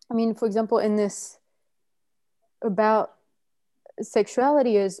example, in this about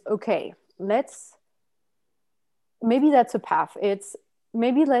sexuality is, okay, maybe that's a path.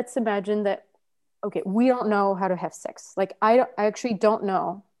 Maybe let's imagine that okay, we don't know how to have sex. Like I actually don't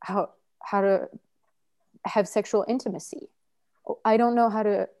know how to have sexual intimacy. I don't know how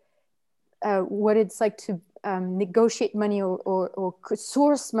to what it's like to negotiate money or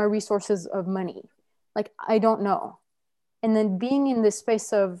source my resources of money. Like I don't know. And then being in this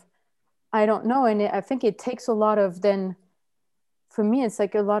space of I don't know, and I think it takes a lot of then. For me, it's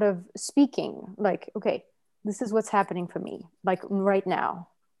like a lot of speaking. Like, okay, this is what's happening for me, like right now.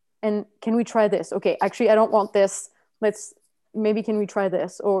 And can we try this? Okay, actually, I don't want this. Maybe can we try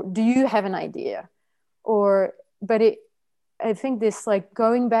this? Or do you have an idea? I think this like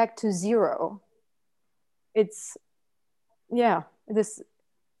going back to zero, it's, yeah, this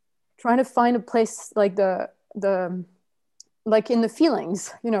trying to find a place like like in the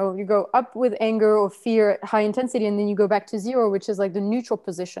feelings, you know, you go up with anger or fear at high intensity, and then you go back to zero, which is like the neutral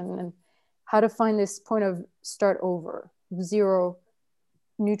position, and how to find this point of start over, zero,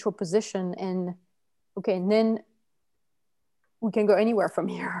 neutral position. And okay, and then we can go anywhere from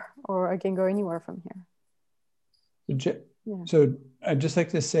here, or I can go anywhere from here. So I'd just like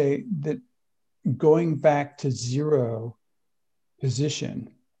to say that going back to zero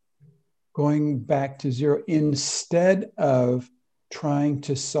position, going back to zero instead of trying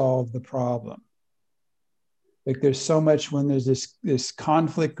to solve the problem. Like there's so much when there's this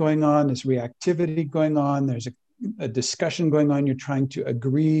conflict going on, this reactivity going on, there's a discussion going on, you're trying to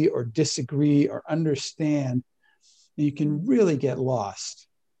agree or disagree or understand, and you can really get lost.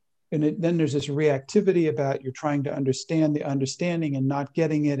 And then there's this reactivity about you're trying to understand the understanding and not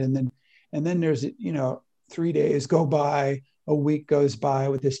getting it. And then there's, 3 days go by, a week goes by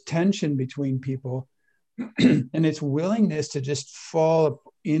with this tension between people, and it's willingness to just fall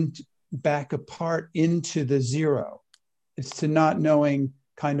back apart into the zero. It's to not knowing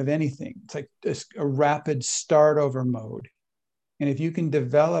kind of anything. It's like a rapid start over mode. And if you can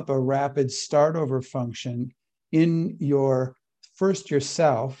develop a rapid start over function in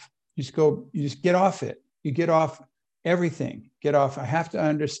yourself, you just get off it. You get off everything. Get off. I have to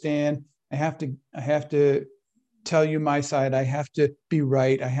understand. I have to tell you my side. I have to be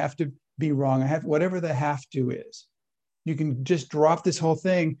right. I have to be wrong. I have whatever the have to is. You can just drop this whole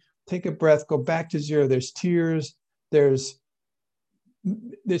thing, take a breath, go back to zero. There's tears.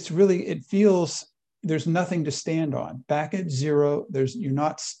 It feels there's nothing to stand on. Back at zero, you're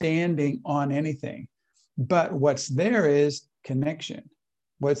not standing on anything. But what's there is connection.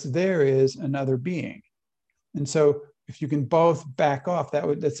 What's there is another being. And so if you can both back off,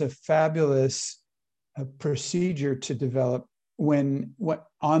 that's a fabulous procedure to develop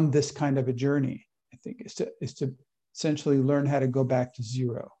on this kind of a journey. I think is to essentially learn how to go back to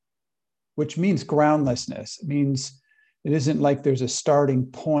zero, which means groundlessness. It means it isn't like there's a starting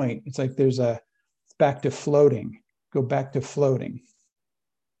point. It's like there's back to floating. Go back to floating.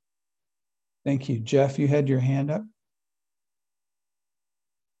 Thank you. Jeff, you had your hand up.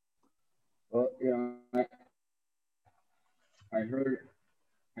 Well, I heard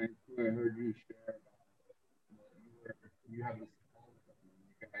you share about you have this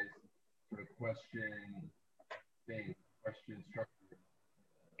you guys sort of question structure.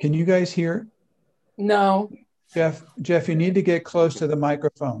 Can you guys hear? No. Jeff, you need to get close to the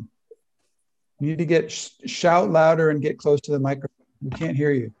microphone. You need to shout louder and get close to the microphone. We can't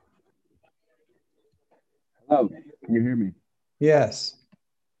hear you. Hello, can you hear me? Yes.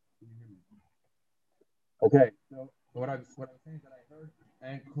 Okay, so what I'm saying that I heard,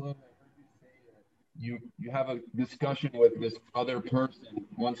 and Chloe, I heard you say that you have a discussion with this other person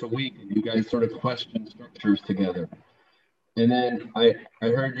once a week, and you guys sort of question structures together. And then I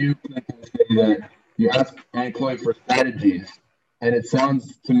heard you say that you ask Anne Chloe for strategies, and it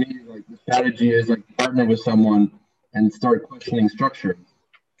sounds to me like the strategy is like partner with someone and start questioning structure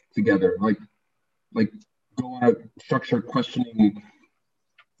together, like go on a structured questioning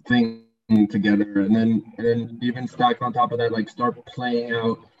thing together, and then even stack on top of that, like start playing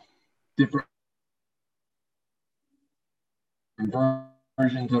out different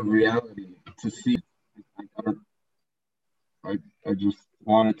versions of reality to see. I just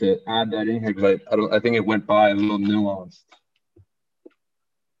wanted to add that in here because I think it went by a little nuanced.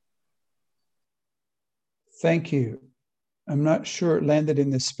 Thank you. I'm not sure it landed in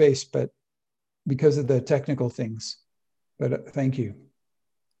this space, but because of the technical things. But thank you.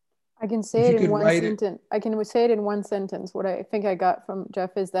 I can say it in one sentence. I can say it in one sentence. What I think I got from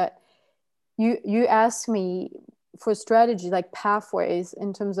Jeff is that you asked me for strategy, like pathways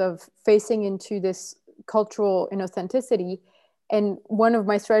in terms of facing into this cultural inauthenticity. And one of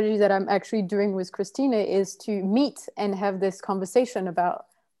my strategies that I'm actually doing with Christina is to meet and have this conversation about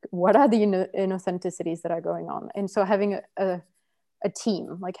what are the inauthenticities that are going on. And so having a a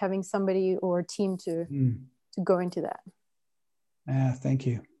team, like having somebody or a team to go into that. Thank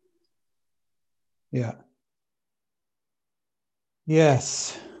you. Yeah.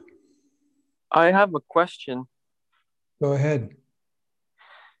 Yes. I have a question. Go ahead.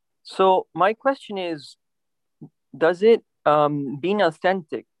 So my question is, does it, being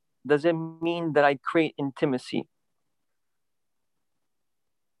authentic, does it mean that I create intimacy?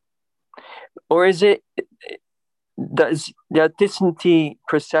 Or is it, does the authenticity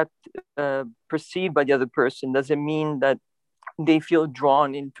perceived by the other person, does it mean that they feel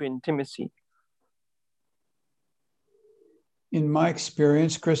drawn into intimacy? In my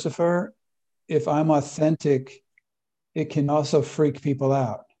experience, Christopher, if I'm authentic, it can also freak people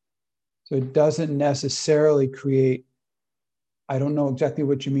out. So it doesn't necessarily create, I don't know exactly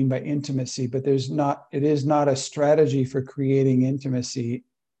what you mean by intimacy, but it is not a strategy for creating intimacy,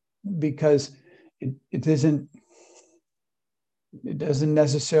 because it doesn't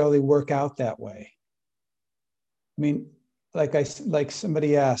necessarily work out that way. I mean, like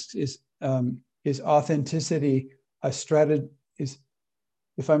somebody asked, is authenticity a strategy?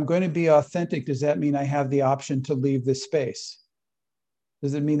 If I'm going to be authentic, does that mean I have the option to leave this space?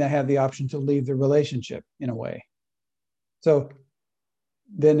 Does it mean I have the option to leave the relationship in a way? So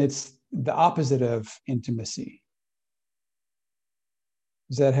then it's the opposite of intimacy.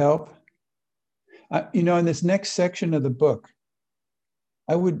 Does that help? In this next section of the book,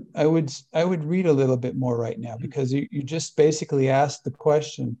 I would read a little bit more right now, because you just basically asked the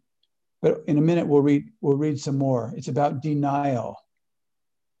question, but in a minute we'll read some more. It's about denial.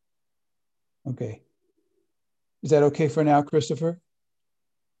 Okay. Is that okay for now, Christopher?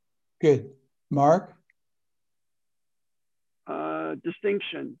 Good. Mark?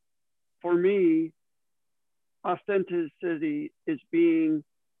 Distinction. For me, authenticity is being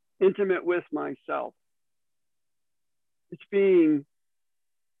intimate with myself. It's being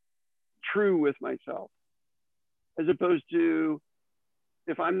true with myself, as opposed to,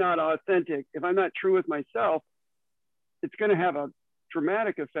 if I'm not authentic, if I'm not true with myself, it's going to have a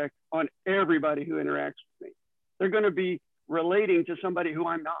dramatic effect on everybody who interacts with me. They're going to be relating to somebody who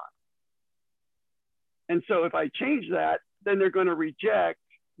I'm not. And so if I change that, then they're going to reject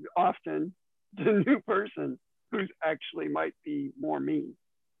often the new person who's actually might be more me.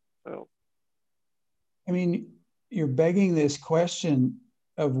 So, I mean, you're begging this question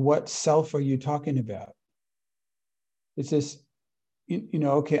of what self are you talking about? It's this,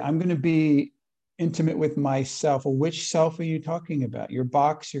 okay, I'm going to be intimate with myself. Well, which self are you talking about? Your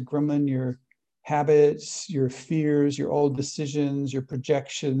box, your gremlin, your habits, your fears, your old decisions, your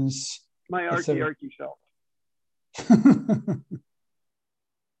projections. My archie self.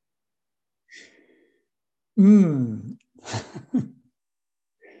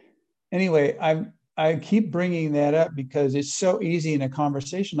 Anyway, I keep bringing that up because it's so easy in a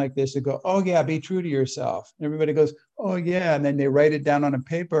conversation like this to go, oh yeah, be true to yourself. And everybody goes, oh yeah, and then they write it down on a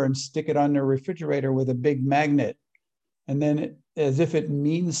paper and stick it on their refrigerator with a big magnet, and then as if it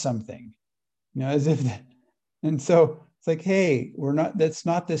means something, as if. And so it's like, hey, that's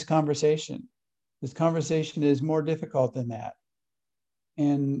not this conversation. This conversation is more difficult than that.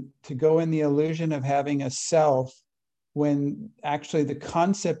 And to go in the illusion of having a self, when actually the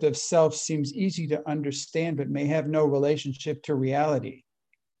concept of self seems easy to understand, but may have no relationship to reality.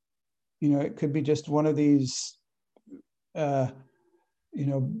 It could be just one of these, a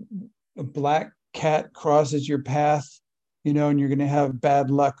black cat crosses your path, and you're going to have bad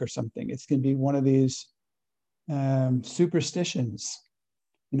luck or something. It's going to be one of these superstitions.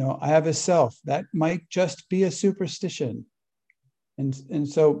 I have a self. That might just be a superstition. And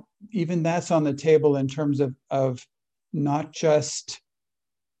so even that's on the table in terms of not just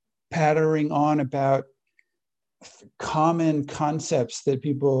pattering on about common concepts that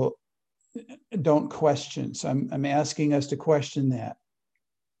people don't question. So I'm asking us to question that.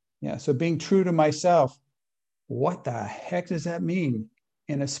 Yeah, so being true to myself, what the heck does that mean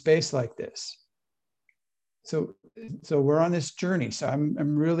in a space like this? So we're on this journey. So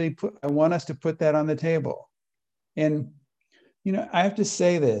I want us to put that on the table. And, I have to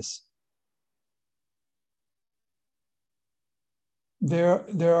say this.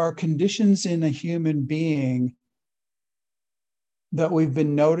 There are conditions in a human being that we've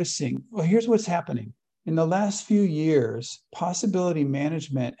been noticing. Well, here's what's happening. In the last few years, possibility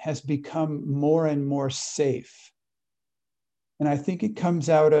management has become more and more safe. And I think it comes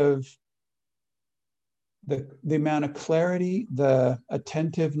out of the amount of clarity, the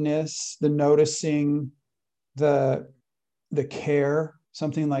attentiveness, the noticing, the care,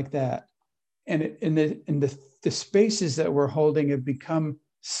 something like that. And the spaces that we're holding have become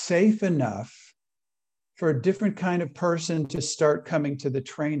safe enough for a different kind of person to start coming to the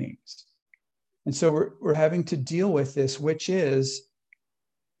trainings. And so we're having to deal with this, which is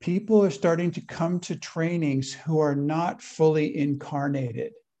people are starting to come to trainings who are not fully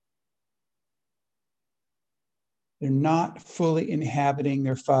incarnated. They're not fully inhabiting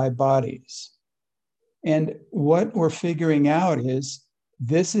their 5 bodies. And what we're figuring out is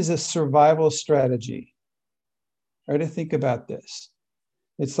this is a survival strategy. Try to think about this.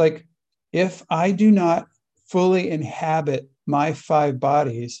 It's like, if I do not fully inhabit my 5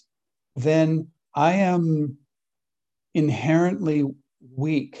 bodies, then I am inherently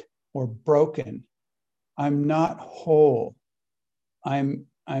weak or broken. I'm not whole. I'm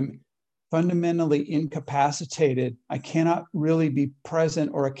fundamentally incapacitated. I cannot really be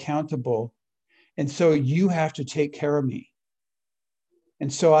present or accountable. And so you have to take care of me.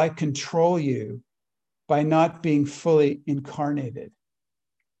 And so I control you by not being fully incarnated.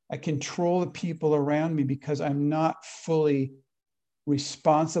 I control the people around me because I'm not fully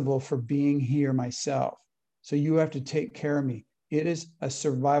responsible for being here myself. So you have to take care of me. It is a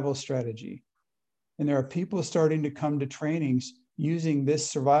survival strategy. And there are people starting to come to trainings using this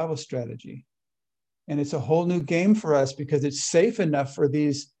survival strategy. And it's a whole new game for us because it's safe enough for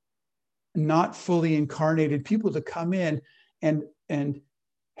these not fully incarnated people to come in and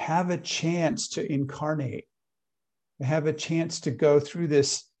have a chance to incarnate, have a chance to go through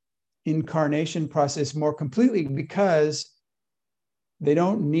this incarnation process more completely, because they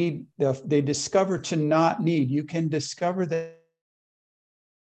don't need, they discover to not need. You can discover that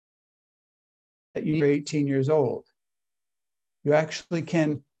you're 18 years old. You actually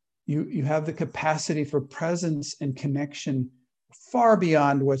can, you have the capacity for presence and connection far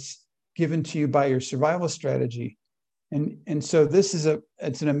beyond what's given to you by your survival strategy. And so this is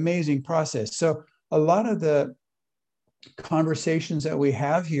it's an amazing process. So a lot of the conversations that we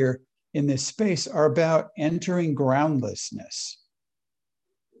have here in this space are about entering groundlessness.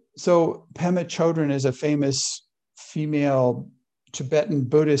 So Pema Chodron is a famous female Tibetan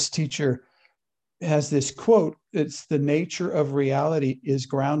Buddhist teacher, has this quote, it's the nature of reality is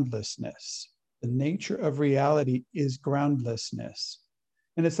groundlessness. The nature of reality is groundlessness.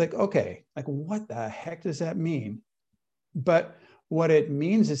 And it's like, okay, like what the heck does that mean? But what it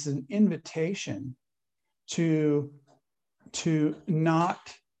means is an invitation to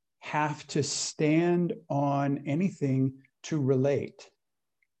not have to stand on anything to relate.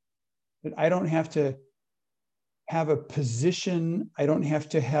 That I don't have to have a position. I don't have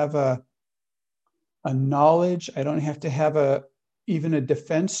to have a knowledge. I don't have to have even a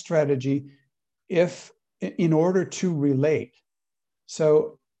defense strategy in order to relate.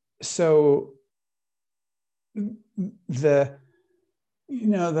 So the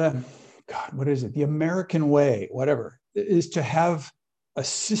American way, whatever, is to have a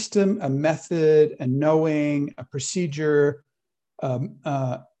system, a method, a knowing, a procedure,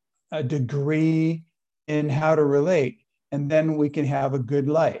 a degree in how to relate, and then we can have a good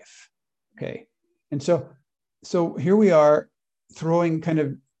life. Okay. And so here we are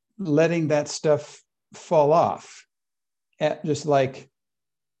letting that stuff fall off just like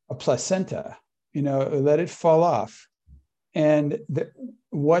a placenta, let it fall off. And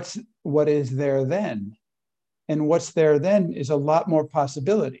what is there then? And what's there then is a lot more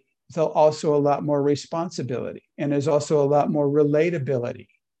possibility. There's also a lot more responsibility. And there's also a lot more relatability.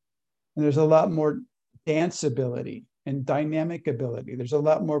 And there's a lot more danceability and dynamic ability. There's a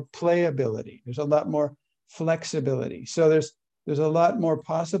lot more playability. There's a lot more flexibility. So there's a lot more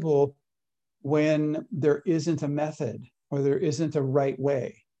possible when there isn't a method or there isn't a right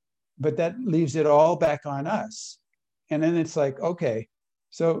way. But that leaves it all back on us. And then it's like, okay,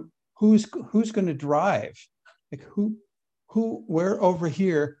 so who's going to drive? Like we're over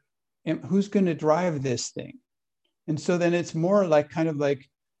here, and who's going to drive this thing? And so then it's more like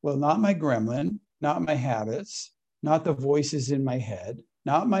well, not my gremlin, not my habits, not the voices in my head,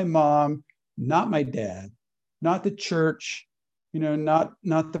 not my mom, not my dad, not the church, not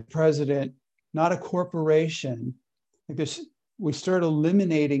the president, not a corporation. We start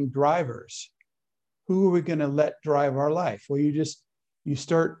eliminating drivers. Who are we going to let drive our life? Well, you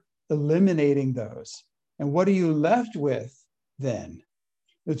start eliminating those. And what are you left with then?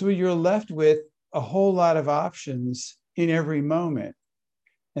 It's what you're left with, a whole lot of options in every moment.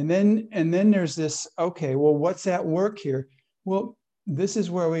 And then there's this, okay, well, what's at work here? Well, this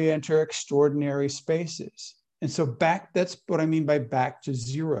is where we enter extraordinary spaces. And so that's what I mean by back to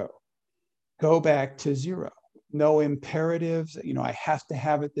zero. Go back to zero. No imperatives, I have to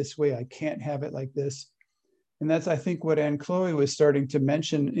have it this way. I can't have it like this. And that's, I think, what Anne Chloe was starting to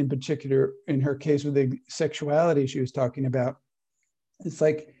mention, in particular in her case with the sexuality she was talking about. It's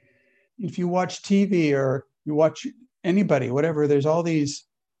like, if you watch TV or you watch anybody, whatever, there's all this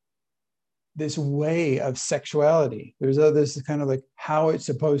way of sexuality. There's this kind of like how it's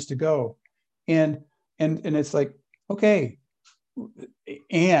supposed to go. And it's like, okay,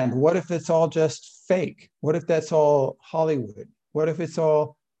 and what if it's all just fake? What if that's all Hollywood? What if it's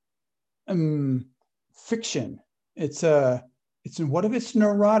all fiction? What if it's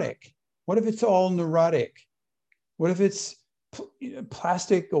neurotic? What if it's all neurotic? What if it's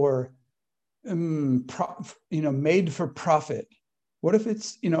plastic or made for profit? What if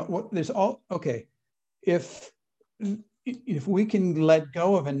it's there's all okay? If we can let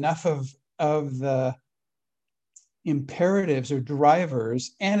go of enough of the imperatives or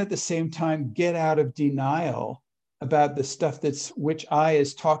drivers, and at the same time get out of denial about the stuff that's which I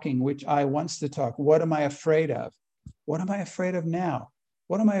is talking, which I wants to talk. What am I afraid of? What am I afraid of now?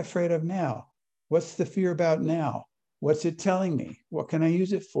 What am I afraid of now? What's the fear about now? What's it telling me? What can I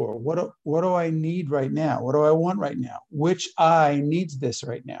use it for? What do I need right now? What do I want right now? Which I needs this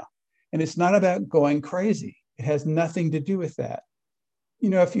right now? And it's not about going crazy. It has nothing to do with that.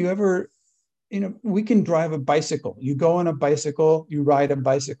 If you ever, we can drive a bicycle. You go on a bicycle, you ride a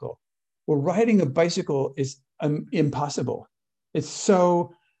bicycle. Well, riding a bicycle is impossible. It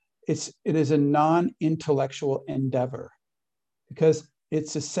is a non-intellectual endeavor because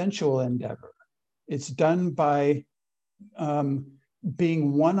it's a sensual endeavor. It's done by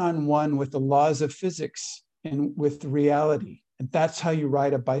being one-on-one with the laws of physics and with reality. And that's how you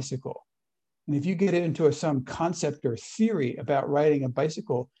ride a bicycle. And if you get into some concept or theory about riding a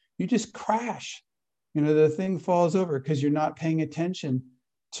bicycle, you just crash. The thing falls over because you're not paying attention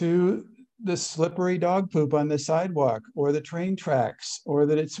to the slippery dog poop on the sidewalk or the train tracks, or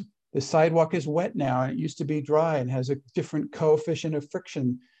that the sidewalk is wet now and it used to be dry and has a different coefficient of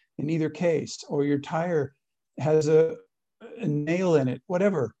friction in either case, or your tire has a nail in it,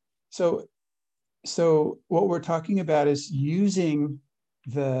 whatever. So what we're talking about is using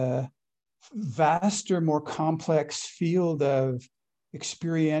the vaster, more complex field of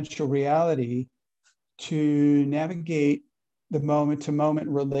experiential reality to navigate the moment-to-moment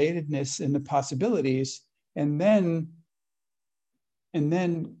relatedness and the possibilities, and then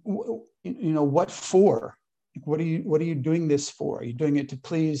what for? What are you doing this for? Are you doing it to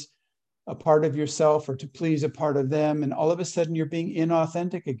please a part of yourself or to please a part of them? And all of a sudden you're being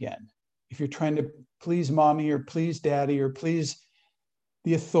inauthentic again. If you're trying to please mommy or please daddy or please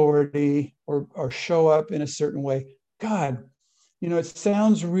the authority or show up in a certain way, God, it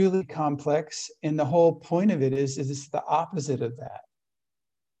sounds really complex. And the whole point of it is it's the opposite of that.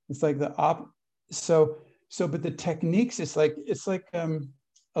 It's like but the techniques, it's like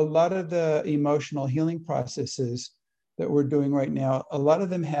a lot of the emotional healing processes that we're doing right now, a lot of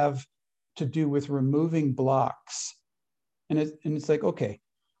them have to do with removing blocks. And it's like, okay,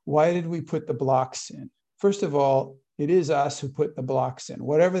 why did we put the blocks in? First of all, it is us who put the blocks in.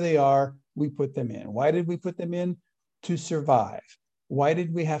 Whatever they are, we put them in. Why did we put them in? To survive. Why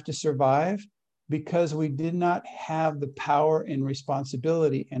did we have to survive? Because we did not have the power and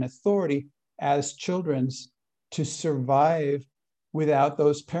responsibility and authority as children to survive without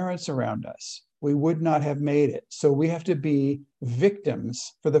those parents around us. We would not have made it. So we have to be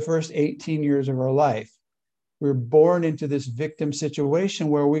victims for the first 18 years of our life. We're born into this victim situation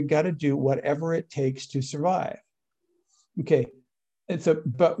where we've got to do whatever it takes to survive. Okay.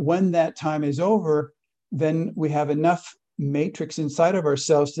 But when that time is over, then we have enough matrix inside of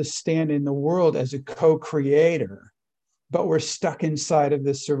ourselves to stand in the world as a co-creator, but we're stuck inside of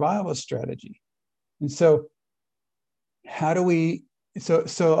this survival strategy. And so how do we, so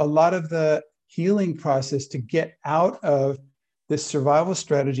a lot of the healing process to get out of this survival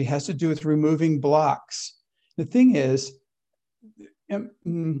strategy has to do with removing blocks. The thing is,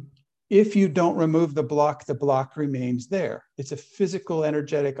 if you don't remove the block remains there. It's a physical,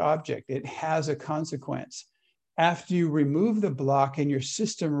 energetic object. It has a consequence. After you remove the block and your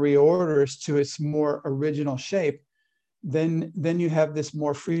system reorders to its more original shape, then you have this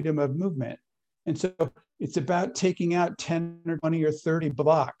more freedom of movement. And so it's about taking out 10 or 20 or 30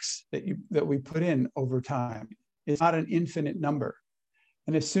 blocks that we put in over time. It's not an infinite number.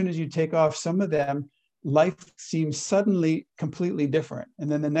 And as soon as you take off some of them, life seems suddenly completely different.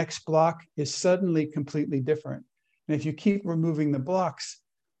 And then the next block is suddenly completely different. And if you keep removing the blocks,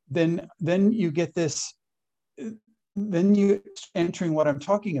 then you get this, then you're entering what I'm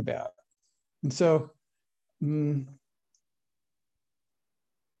talking about. And so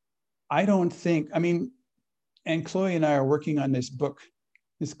I don't think, and Chloe and I are working on this book.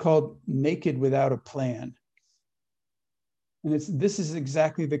 It's called Naked Without a Plan. And this is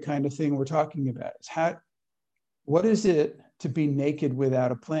exactly the kind of thing we're talking about. What is it to be naked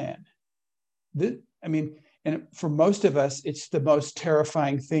without a plan? And for most of us, it's the most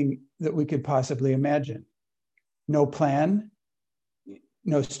terrifying thing that we could possibly imagine. No plan,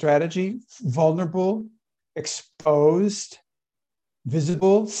 no strategy, vulnerable, exposed,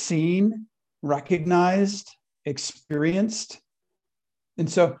 visible, seen, recognized, experienced. And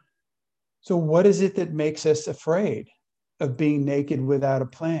so what is it that makes us afraid of being naked without a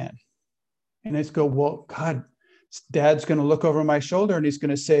plan? And it's go, well, God, Dad's going to look over my shoulder and he's going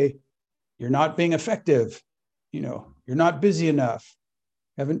to say, you're not being effective. You're not busy enough.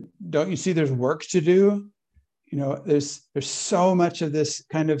 Don't you see there's work to do? There's so much of this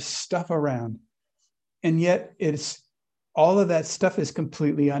kind of stuff around. And yet all of that stuff is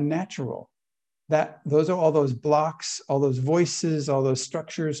completely unnatural. Those are all those blocks, all those voices, all those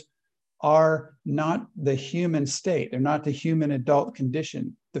structures are not the human state. They're not the human adult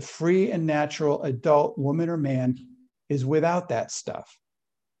condition. The free and natural adult woman or man is without that stuff.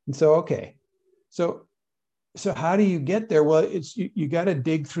 And so, okay. So how do you get there? Well, you got to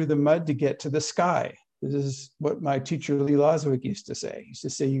dig through the mud to get to the sky. This is what my teacher Lee Loswick used to say. He used to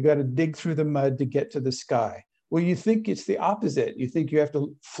say, you got to dig through the mud to get to the sky. Well, you think it's the opposite. You think you have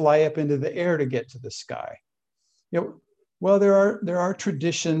to fly up into the air to get to the sky. Well, there are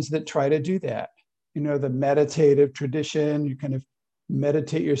traditions that try to do that. The meditative tradition, you kind of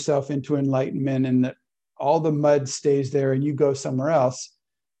meditate yourself into enlightenment and that all the mud stays there and you go somewhere else.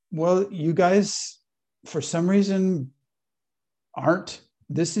 Well, you guys, for some reason, aren't.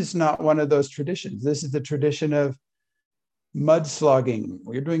 This is not one of those traditions. This is the tradition of mudslogging.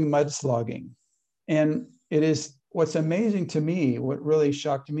 We're doing mudslogging. And it is, what's amazing to me, what really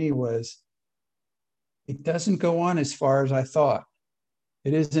shocked me was it doesn't go on as far as I thought.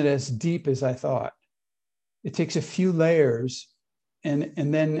 It isn't as deep as I thought. It takes a few layers and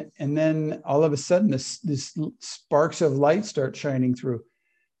then all of a sudden this sparks of light start shining through,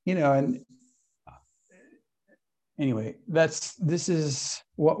 and anyway, this is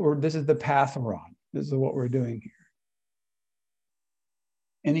the path we're on. This is what we're doing here.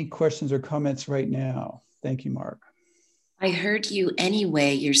 Any questions or comments right now? Thank you, Mark. I heard you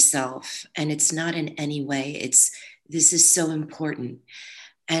anyway yourself, and it's not in any way. This is so important.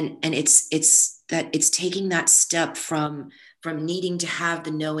 And it's taking that step from needing to have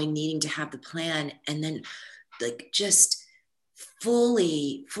the knowing, needing to have the plan, and then like just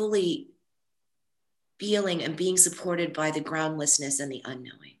fully feeling and being supported by the groundlessness and the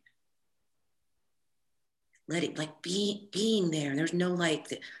unknowing. Let it like being there. There's no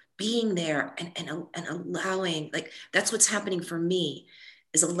being there and allowing, like that's what's happening for me,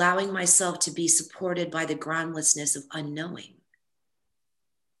 is allowing myself to be supported by the groundlessness of unknowing.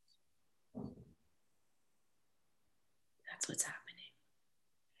 That's what's happening.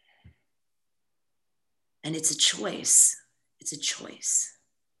 And it's a choice. It's a choice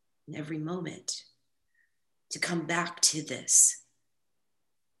in every moment to come back to this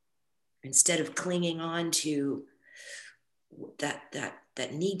instead of clinging on to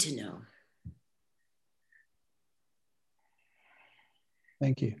that need to know.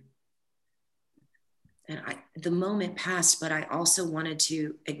 Thank you. And the moment passed, but I also wanted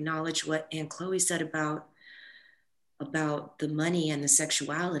to acknowledge what Aunt Chloe said about the money and the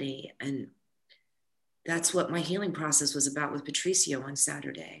sexuality. And that's what my healing process was about with Patricio on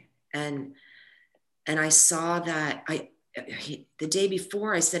Saturday. And I saw that the day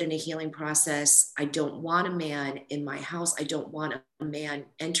before I said in a healing process, I don't want a man in my house. I don't want a man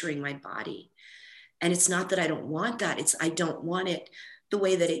entering my body. And it's not that I don't want that. It's I don't want it the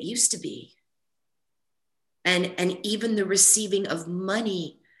way that it used to be. And even the receiving of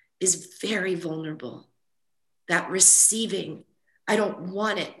money is very vulnerable. That receiving, I don't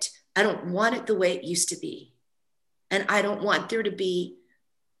want it. I don't want it the way it used to be. And I don't want there to be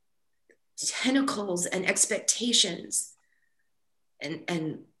tentacles and expectations. And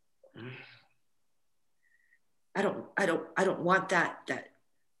I don't want that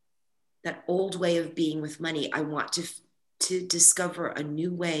old way of being with money. I want to discover a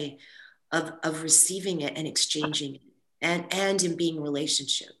new way of receiving it and exchanging it and in being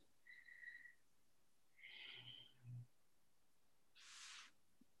relationship.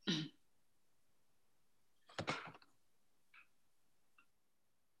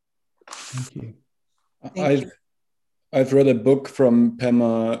 Thank you. I've read a book from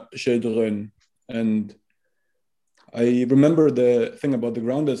Pema Chodron, and I remember the thing about the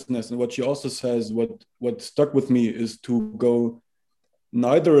groundedness, and what she also says, what stuck with me is to go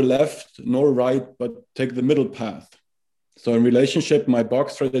neither left nor right, but take the middle path. So in relationship, my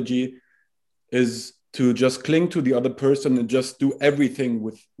box strategy is to just cling to the other person and just do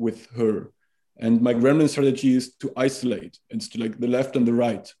everything with her. And my gremlin strategy is to isolate. It's to like the left and the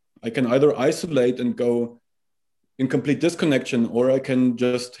right. I can either isolate and go in complete disconnection, or I can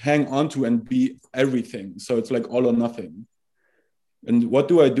just hang on to and be everything. So it's like all or nothing. And what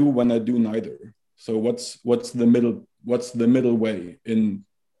do I do when I do neither? So what's the middle way in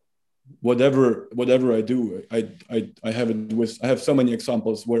whatever I do? I have so many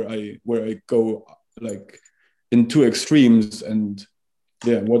examples where I go like in two extremes, and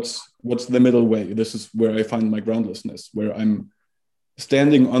yeah, what's the middle way? This is where I find my groundlessness, where I'm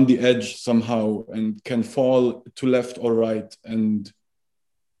standing on the edge somehow and can fall to left or right and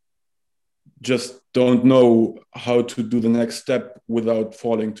just don't know how to do the next step without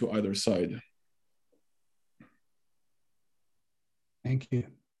falling to either side. Thank you.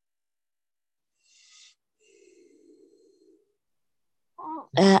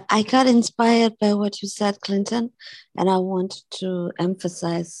 I got inspired by what you said, Clinton, and I want to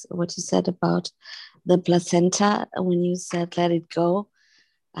emphasize what you said about the placenta. When you said "let it go,"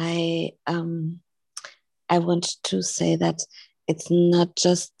 I want to say that it's not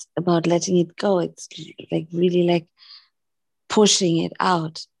just about letting it go. It's like really like pushing it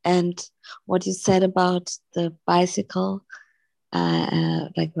out. And what you said about the bicycle,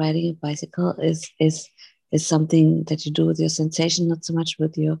 like riding a bicycle, is something that you do with your sensation, not so much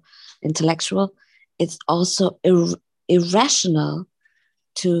with your intellectual. It's also irrational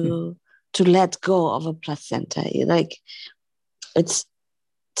to let go of a placenta. Like it's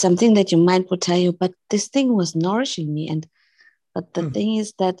something that your mind would tell you, but this thing was nourishing me. But the thing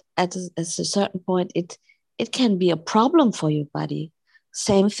is that at a certain point, it can be a problem for your body.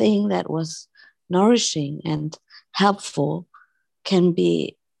 Same thing that was nourishing and helpful can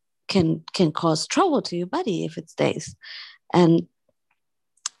cause trouble to your body if it stays. And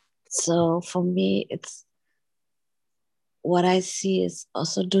so for me, it's what I see is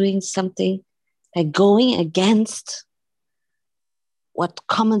also doing something like going against what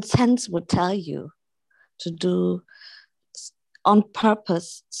common sense would tell you to do on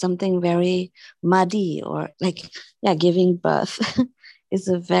purpose, something very muddy, or like, yeah, giving birth is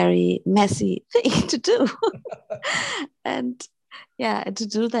a very messy thing to do. And yeah, to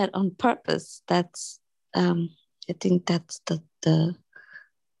do that on purpose, that's I think that's the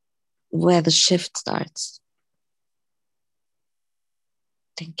where the shift starts.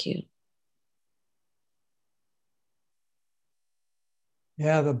 Thank you.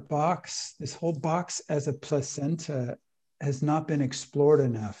 Yeah, this whole box as a placenta has not been explored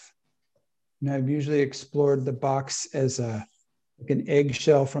enough. And I've usually explored the box as like an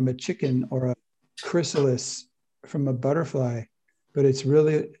eggshell from a chicken or a chrysalis from a butterfly, but it's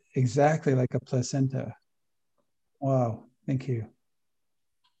really exactly like a placenta. Wow, thank you.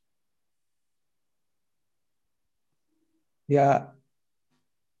 Yeah,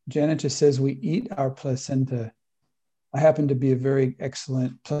 Janet just says we eat our placenta. I happen to be a very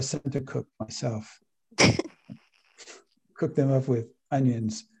excellent placenta cook myself. Cook them up with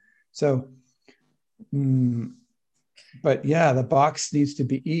onions. So, but yeah, the box needs to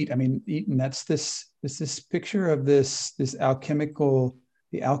be eaten. That's this picture of this the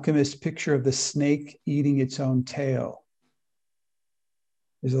alchemist picture of the snake eating its own tail.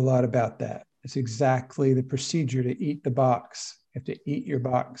 There's a lot about that. It's exactly the procedure to eat the box. You have to eat your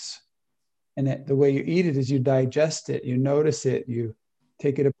box. And the way you eat it is you digest it, you notice it, you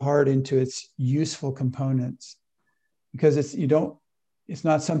take it apart into its useful components. Because it's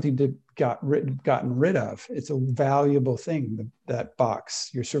not something to gotten rid of. It's a valuable thing, that box.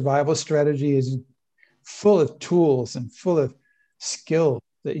 Your survival strategy is full of tools and full of skills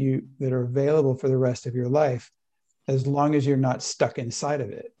that are available for the rest of your life, as long as you're not stuck inside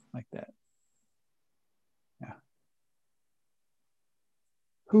of it like that. Yeah.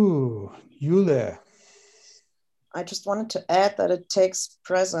 Ooh, Yule. I just wanted to add that it takes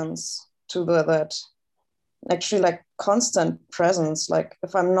presence to that. Actually, like constant presence. Like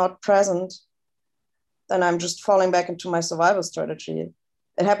if I'm not present, then I'm just falling back into my survival strategy.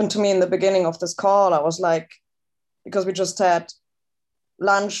 It happened to me in the beginning of this call. I was like, because we just had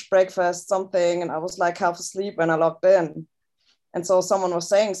lunch, breakfast, something, and I was like half asleep when I logged in. And so someone was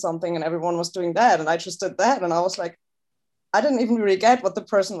saying something and everyone was doing that. And I just did that. And I was like, I didn't even really get what the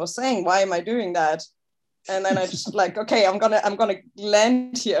person was saying. Why am I doing that? And then I just like, okay, I'm gonna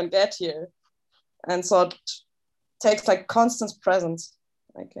land here and get here. And so it takes like constant presence.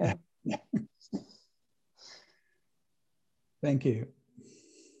 Like, yeah. Thank you.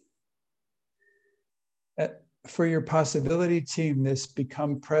 For your possibility team, this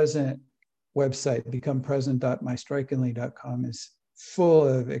Become Present website, becomepresent.mystrikingly.com, is full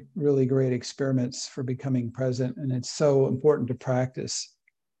of really great experiments for becoming present. And it's so important to practice.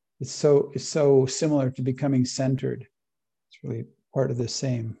 It's so similar to becoming centered. It's really part of the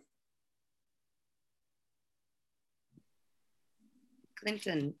same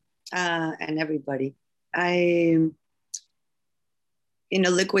Clinton, and everybody. In a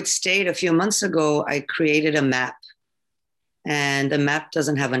liquid state a few months ago, I created a map, and the map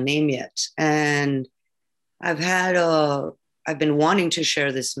doesn't have a name yet. And I've been wanting to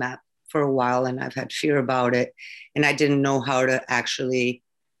share this map for a while, and I've had fear about it. And I didn't know how to actually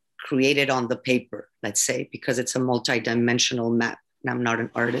create it on the paper, let's say, because it's a multi-dimensional map and I'm not an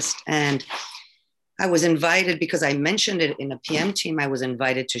artist. And I was invited, because I mentioned it in a PM team, I was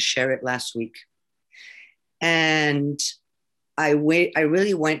invited to share it last week. And I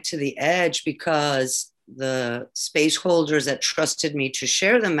really went to the edge, because the space holders that trusted me to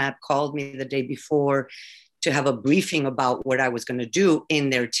share the map called me the day before to have a briefing about what I was going to do in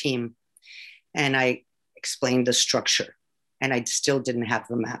their team. And I explained the structure, and I still didn't have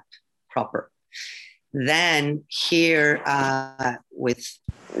the map proper. Then here with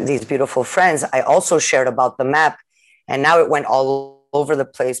these beautiful friends, I also shared about the map, and now it went all over the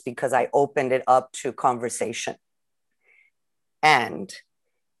place because I opened it up to conversation. And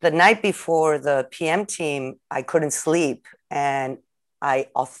the night before the PM team, I couldn't sleep, and I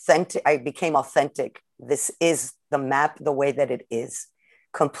became authentic. This is the map the way that it is,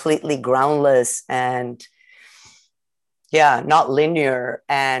 completely groundless and not linear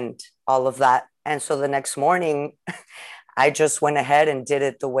and all of that. And so the next morning, I just went ahead and did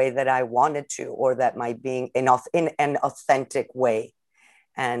it the way that I wanted to, or that my being in an authentic way,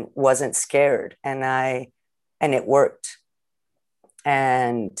 and wasn't scared. And it worked.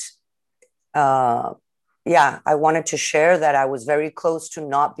 And I wanted to share that I was very close to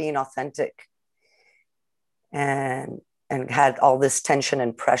not being authentic, and had all this tension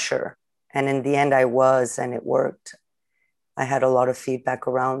and pressure. And in the end, I was, and it worked. I had a lot of feedback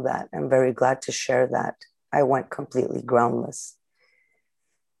around that. I'm very glad to share that. I went completely groundless.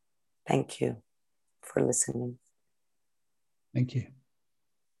 Thank you for listening. Thank you.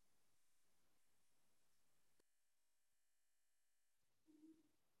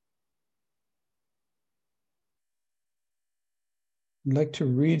 I'd like to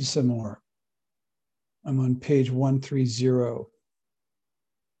read some more. I'm on page 130,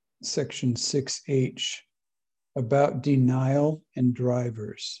 section 6H, about denial and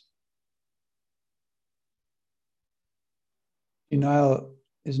drivers. Denial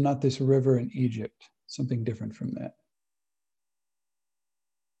is not this river in Egypt, something different from that.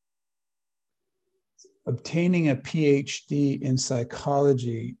 Obtaining a PhD in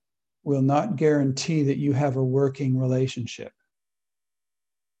psychology will not guarantee that you have a working relationship.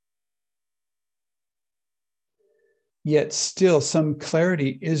 Yet still some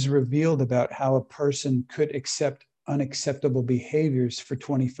clarity is revealed about how a person could accept unacceptable behaviors for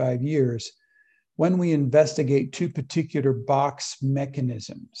 25 years when we investigate two particular box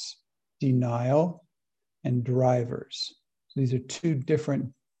mechanisms, denial and drivers. These are two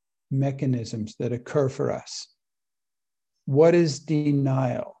different mechanisms that occur for us. What is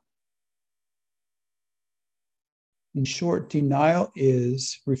denial? In short, denial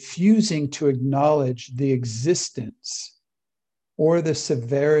is refusing to acknowledge the existence or the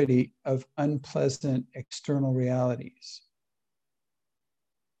severity of unpleasant external realities.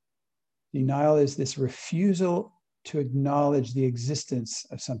 Denial is this refusal to acknowledge the existence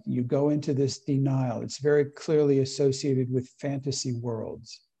of something. You go into this denial. It's very clearly associated with fantasy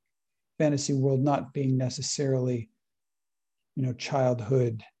worlds. Fantasy world not being necessarily,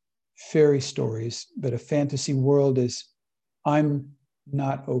 childhood fairy stories, but a fantasy world is, I'm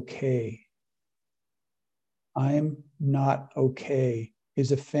not okay. I'm not okay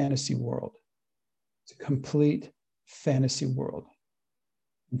is a fantasy world. It's a complete fantasy world.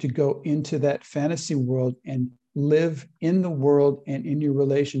 And to go into that fantasy world and live in the world and in your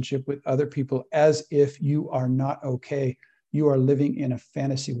relationship with other people as if you are not okay, you are living in a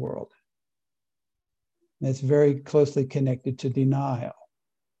fantasy world. And it's very closely connected to denial.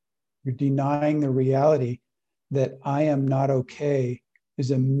 You're denying the reality that I am not okay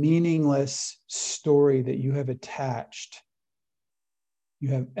is a meaningless story that you have attached. You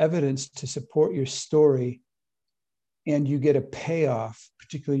have evidence to support your story, and you get a payoff,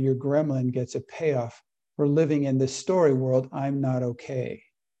 particularly your gremlin gets a payoff for living in this story world, I'm not okay.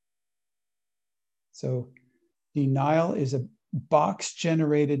 So denial is a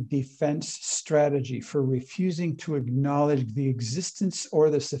box-generated defense strategy for refusing to acknowledge the existence or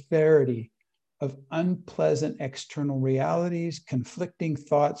the severity of unpleasant external realities, conflicting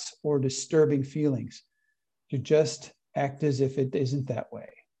thoughts, or disturbing feelings, to just act as if it isn't that way.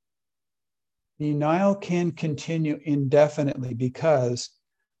 Denial can continue indefinitely because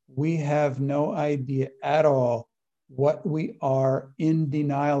we have no idea at all what we are in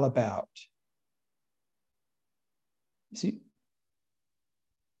denial about. See,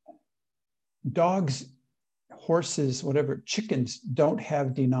 dogs, horses, whatever, chickens don't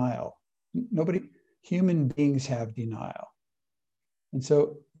have denial. Human beings have denial. And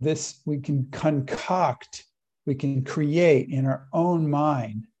so this, we can concoct, we can create in our own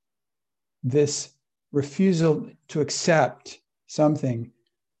mind this refusal to accept something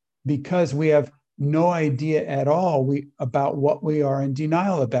because we have no idea at all about what we are in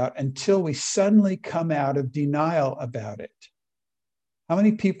denial about until we suddenly come out of denial about it. How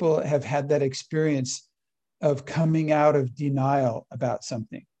many people have had that experience of coming out of denial about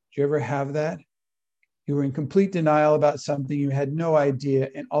something? Did you ever have that? You were in complete denial about something, you had no idea,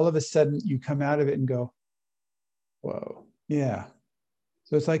 and all of a sudden you come out of it and go, whoa, yeah.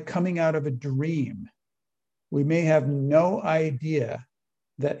 So it's like coming out of a dream. We may have no idea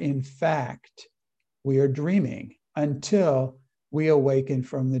that in fact we are dreaming until we awaken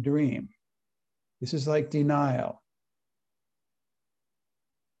from the dream. This is like denial.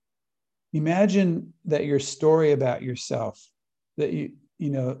 Imagine that your story about yourself, that you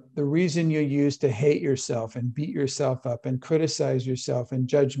know, the reason you used to hate yourself and beat yourself up and criticize yourself and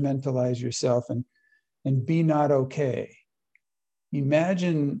judgmentalize yourself and be not okay.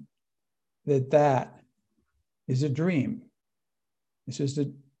 Imagine that is a dream. It's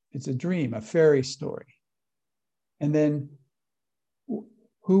a dream, a fairy story. And then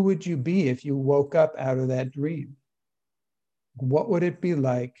who would you be if you woke up out of that dream? What would it be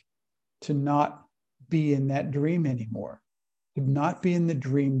like to not be in that dream anymore? To not be in the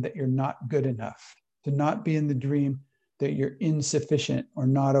dream that you're not good enough, to not be in the dream that you're insufficient or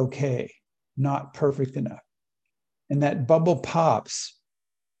not okay, not perfect enough. And that bubble pops,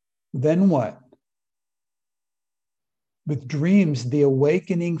 then what? With dreams, the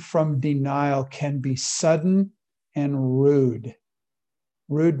awakening from denial can be sudden and rude.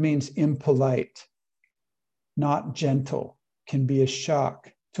 Rude means impolite, not gentle, can be a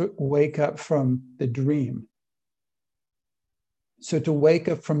shock to wake up from the dream. So to wake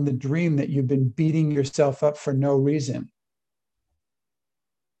up from the dream that you've been beating yourself up for no reason.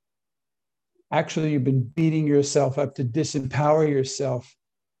 Actually, you've been beating yourself up to disempower yourself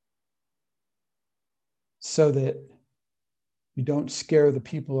so that you don't scare the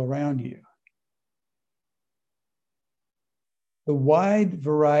people around you. The wide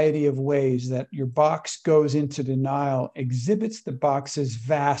variety of ways that your box goes into denial exhibits the box's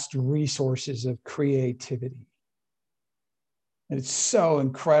vast resources of creativity. And it's so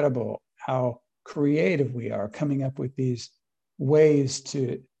incredible how creative we are coming up with these ways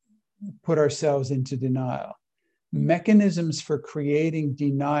to put ourselves into denial. Mechanisms for creating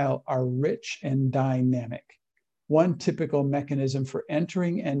denial are rich and dynamic. One typical mechanism for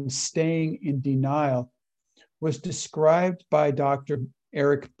entering and staying in denial was described by Dr.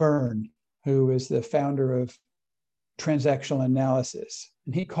 Eric Berne, who is the founder of transactional analysis.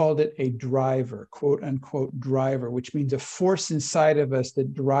 And he called it a driver, quote unquote driver, which means a force inside of us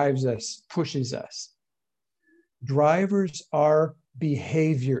that drives us, pushes us. Drivers are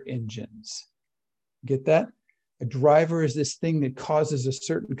behavior engines. Get that? A driver is this thing that causes a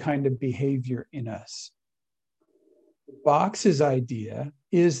certain kind of behavior in us. The box's idea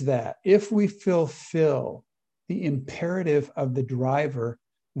is that if we fulfill the imperative of the driver,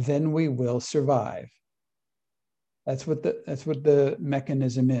 then we will survive. That's what the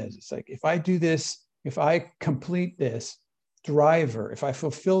mechanism is. It's like, if I do this, if I complete this driver, if I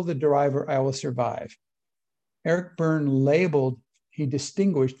fulfill the driver, I will survive. Eric Berne he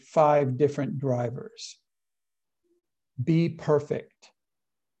distinguished 5 different drivers. Be perfect.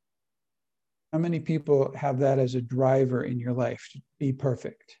 How many people have that as a driver in your life? Be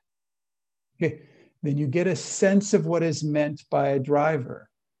perfect. Okay. Then you get a sense of what is meant by a driver.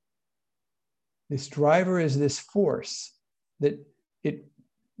 This driver is this force that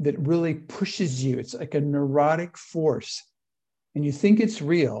really pushes you. It's like a neurotic force. And you think it's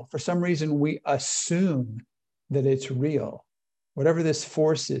real. For some reason, we assume that it's real. Whatever this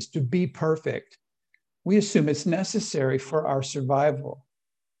force is, to be perfect, we assume it's necessary for our survival.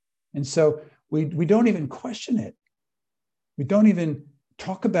 And so we don't even question it. We don't even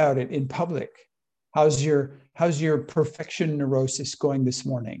talk about it in public. How's your perfection neurosis going this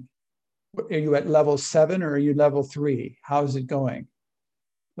morning? Are you at level 7 or are you level 3? How's it going?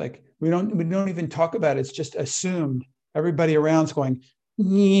 Like we don't even talk about it. It's just assumed. Everybody around's going to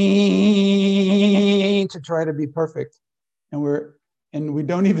try to be perfect, and we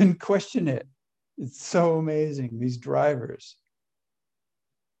don't even question it. It's so amazing, these drivers.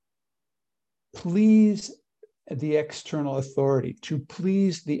 Please the external authority, to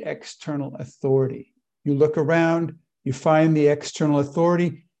please the external authority. You look around, you find the external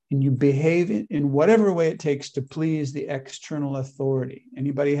authority, and you behave in whatever way it takes to please the external authority.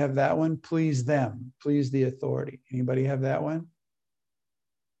 Anybody have that one? Please them, please the authority. Anybody have that one?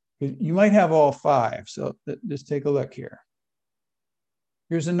 You might have all 5, so just take a look here.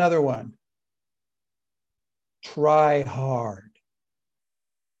 Here's another one. Try hard.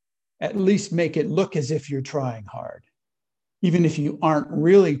 At least make it look as if you're trying hard. Even if you aren't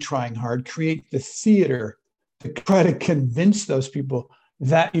really trying hard, create the theater to try to convince those people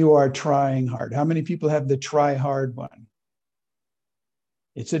that you are trying hard. How many people have the try hard one?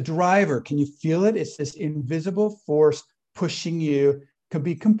 It's a driver. Can you feel it? It's this invisible force pushing you. Could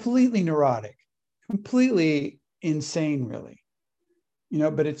be completely neurotic, completely insane, really. You know,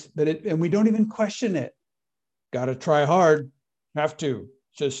 and we don't even question it. Got to try hard. Have to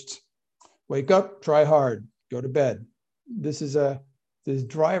just wake up, try hard, go to bed. This is these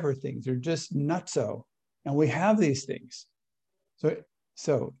driver things. They're just nutso, and we have these things.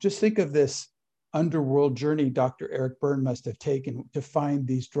 So just think of this underworld journey Dr. Eric Berne must have taken to find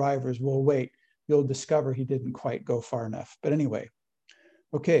these drivers. Well, wait, you'll discover he didn't quite go far enough. But anyway,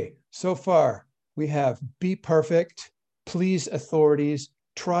 okay, so far we have be perfect, please authorities,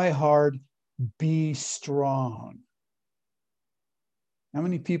 try hard, be strong. How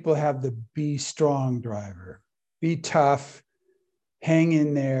many people have the be strong driver? Be tough, hang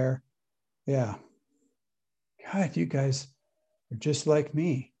in there. Yeah. God, you guys are just like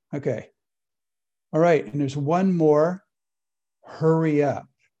me. Okay. All right, and there's one more. Hurry up.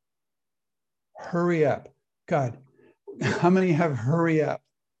 Hurry up. God, how many have hurry up?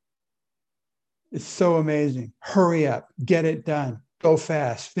 It's so amazing. Hurry up, get it done, go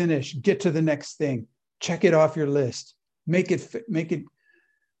fast, finish, get to the next thing, check it off your list, make it.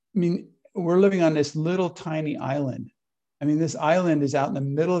 I mean, we're living on this little tiny island. I mean, this island is out in the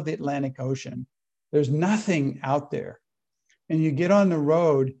middle of the Atlantic Ocean. There's nothing out there. And you get on the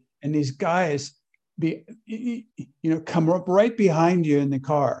road and these guys come up right behind you in the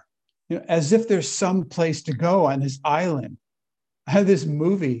car, as if there's some place to go on this island. I had this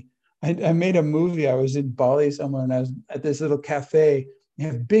movie. I made a movie. I was in Bali somewhere and I was at this little cafe. You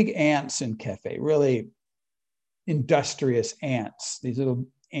have big ants in cafe, really industrious ants, these little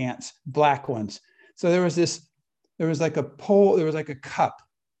ants, black ones. So there was like a pole, there was like a cup.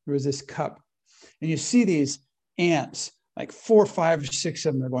 There was this cup. And you see these ants, like 4, 5, 6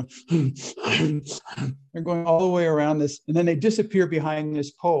 of them, they're going all the way around this, and then they disappear behind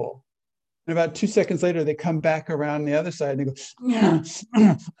this pole. And about 2 seconds later, they come back around the other side and they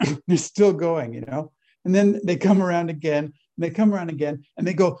go, they're still going, And then they come around again, and they come around again, and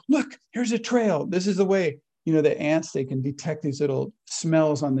they go, look, here's a trail. This is the way. The ants, they can detect these little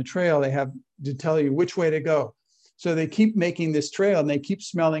smells on the trail. They have to tell you which way to go. So they keep making this trail and they keep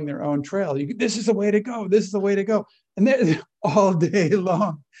smelling their own trail. This is the way to go. This is the way to go. And they're all day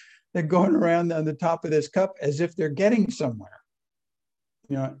long. They're going around on the top of this cup as if they're getting somewhere.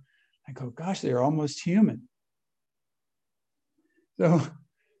 I go, gosh, they're almost human.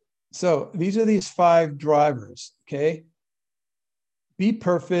 So these are these 5 drivers, okay? Be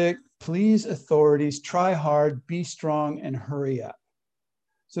perfect, please authorities, try hard, be strong, and hurry up.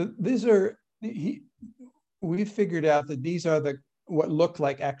 So these are, we figured out that these are what look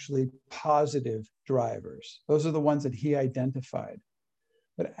like actually positive drivers. Those are the ones that he identified.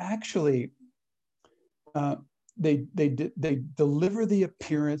 But actually, they deliver the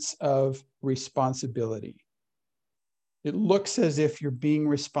appearance of responsibility. It looks as if you're being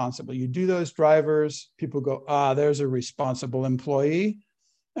responsible. You do those drivers, people go, there's a responsible employee,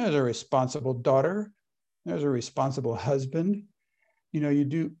 there's a responsible daughter, there's a responsible husband. You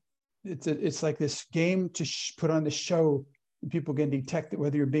do, it's like this game to put on the show, and people can detect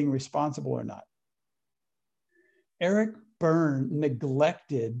whether you're being responsible or not. Eric Berne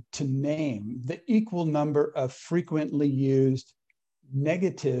neglected to name the equal number of frequently used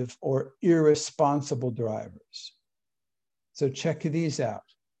negative or irresponsible drivers. So check these out.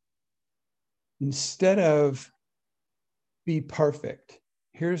 Instead of be perfect,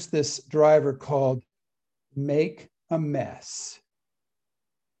 here's this driver called make a mess.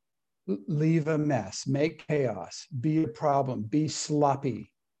 Leave a mess, make chaos, be a problem, be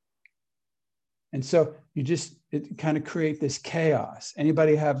sloppy. And so it kind of create this chaos.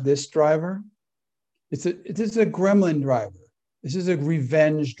 Anybody have this driver? This is a gremlin driver. This is a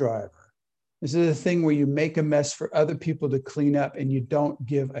revenge driver. This is a thing where you make a mess for other people to clean up and you don't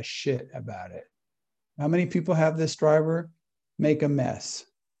give a shit about it. How many people have this driver? Make a mess.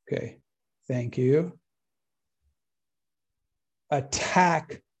 Okay, thank you.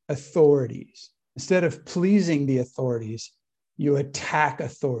 Attack authorities. Instead of pleasing the authorities, you attack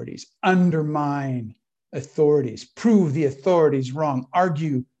authorities, undermine authorities, prove the authorities wrong,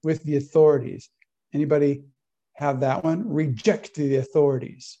 argue with the authorities. Anybody have that one? Reject the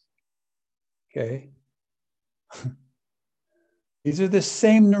authorities. Okay. These are the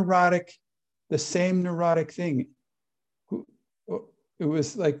same neurotic thing. It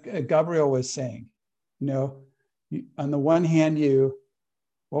was like Gabriel was saying, on the one hand,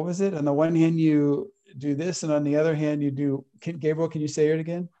 what was it? On the one hand, you do this, and on the other hand, you do, Gabriel, can you say it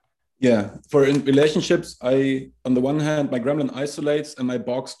again? Yeah, for in relationships, on the one hand, my gremlin isolates and my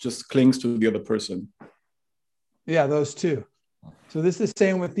box just clings to the other person. Yeah, those two. So this is the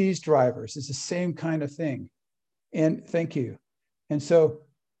same with these drivers. It's the same kind of thing. And thank you. And so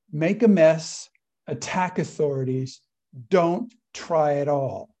make a mess, attack authorities, don't try at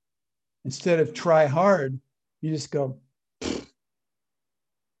all. Instead of try hard, you just go,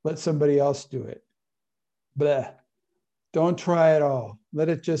 let somebody else do it. Blah. Don't try at all. Let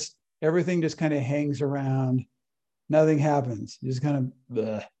it just, everything just kind of hangs around. Nothing happens. You just kind of,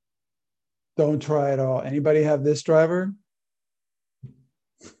 blah. Don't try at all. Anybody have this driver?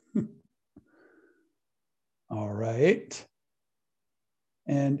 All right.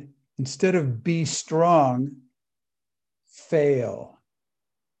 And instead of be strong, fail.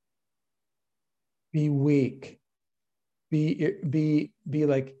 Be weak. Be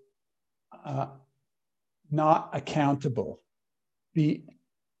like not accountable. Be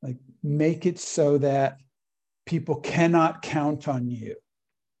like, make it so that people cannot count on you.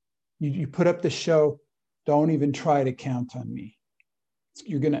 You put up the show, don't even try to count on me.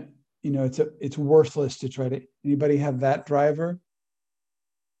 You're gonna, it's worthless to try to. Anybody have that driver?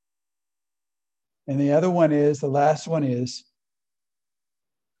 And the other one is, the last one is,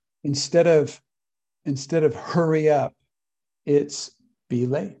 instead of hurry up, it's be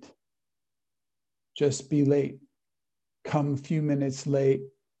late. Just be late. Come a few minutes late.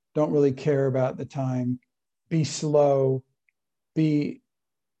 Don't really care about the time. Be slow. Ignore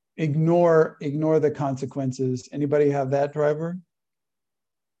the consequences. Anybody have that driver?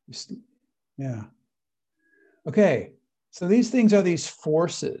 Yeah. Okay. So these things are these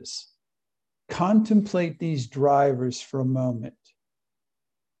forces. Contemplate these drivers for a moment.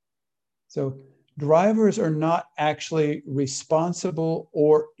 So drivers are not actually responsible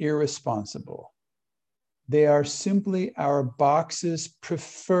or irresponsible. They are simply our box's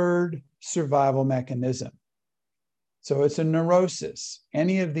preferred survival mechanism. So it's a neurosis.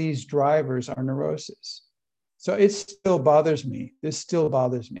 Any of these drivers are neurosis. So it still bothers me. This still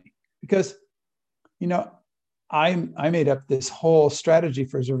bothers me because, I made up this whole strategy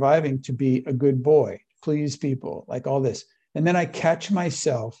for surviving to be a good boy, please people, like all this. And then I catch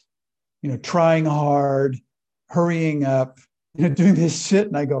myself, trying hard, hurrying up, doing this shit.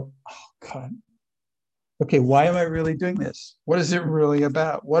 And I go, oh God, okay, why am I really doing this? What is it really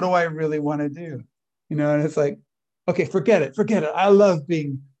about? What do I really want to do? And it's like, okay, forget it. I love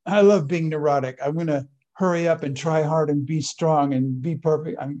being neurotic. I'm going to hurry up and try hard and be strong and be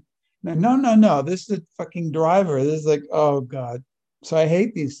perfect. No. This is a fucking driver. This is like, oh God. So I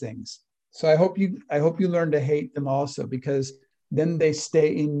hate these things. So I hope you learn to hate them also, because then they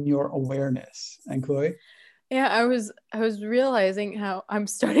stay in your awareness. And Chloe? Yeah, I was realizing how I'm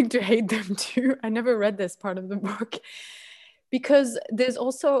starting to hate them too. I never read this part of the book because there's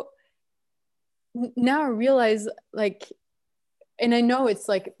also, now I realize, like, and I know it's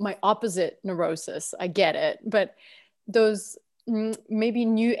like my opposite neurosis, I get it, but those maybe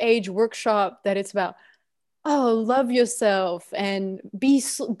new age workshop that it's about, oh, love yourself and be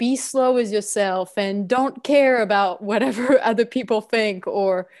slow as yourself and don't care about whatever other people think,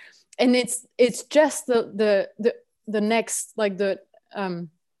 and it's just the next, like, the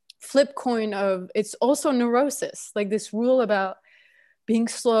flip coin of, it's also neurosis, like this rule about being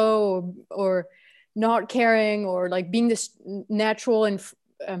slow or not caring, or like being this natural and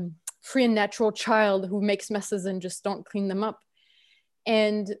free and natural child who makes messes and just don't clean them up.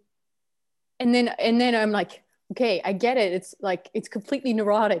 And then I'm like, okay, I get it. It's like, it's completely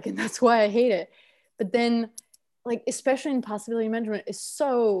neurotic and that's why I hate it. But then, like, especially in possibility management, it's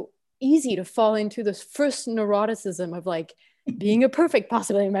so easy to fall into this first neuroticism of like being a perfect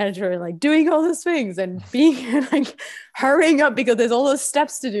possibility manager, like doing all those things and being like hurrying up because there's all those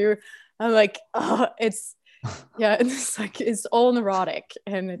steps to do. I'm like, oh, it's like, it's all neurotic,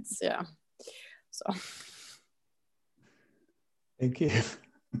 and it's, yeah. So. Thank you.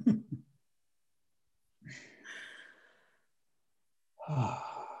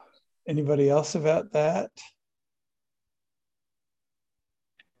 Anybody else about that?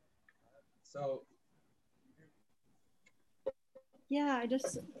 So, yeah,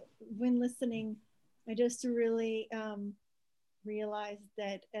 when listening, I just really realized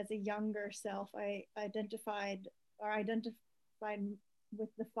that as a younger self, I identified with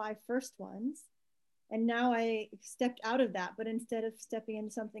the 5 first ones. And now I stepped out of that, but instead of stepping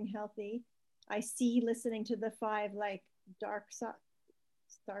into something healthy, I see listening to the 5 like dark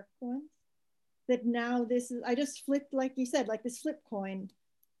ones. That now this is, I just flipped, like you said, like this flip coin,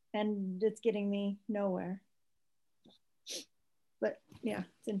 and it's getting me nowhere. But yeah,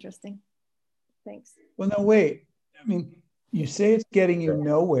 it's interesting. Thanks. Well, no, wait. I mean, you say it's getting you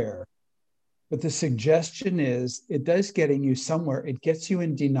nowhere, but the suggestion is it does getting you somewhere. It gets you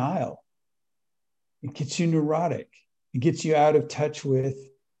in denial. It gets you neurotic. It gets you out of touch with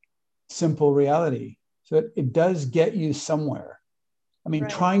simple reality. So it does get you somewhere. I mean,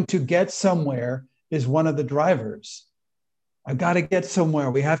 Right. Trying to get somewhere is one of the drivers. I've got to get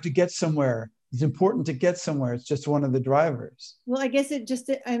somewhere. We have to get somewhere. It's important to get somewhere. It's just one of the drivers. Well, I guess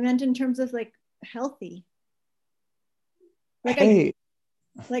I meant in terms of like healthy. Like Hey,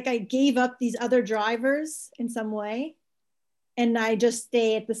 I gave up these other drivers in some way, and I just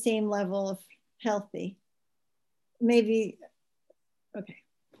stay at the same level of healthy. Maybe, okay.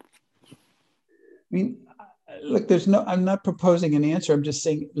 I mean, look, I'm not proposing an answer. I'm just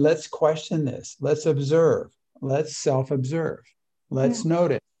saying, let's question this. Let's observe. Let's self-observe. Let's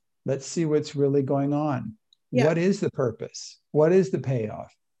notice. Let's see what's really going on. Yeah. What is the purpose? What is the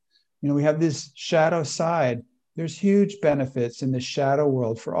payoff? You know, we have this shadow side. There's huge benefits in the shadow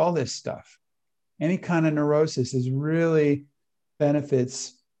world for all this stuff. Any kind of neurosis is really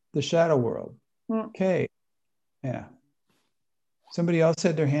benefits the shadow world. Okay. Yeah. Somebody else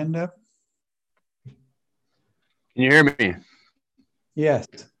had their hand up? Can you hear me? Yes.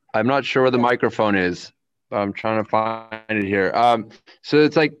 I'm not sure where the microphone is. I'm trying to find it here. So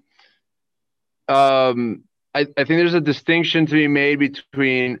it's like, I think there's a distinction to be made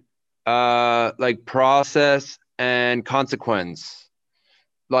between like process and consequence.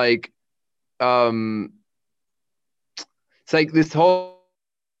 Like, it's like this whole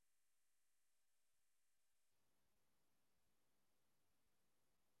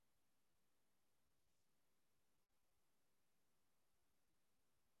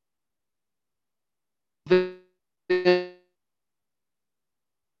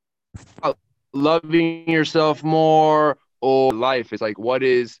loving yourself more or life. It's like, what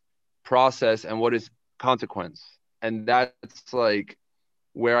is process and what is consequence? And that's like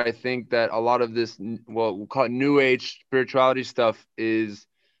where I think that a lot of this, well, we'll call it new age spirituality stuff is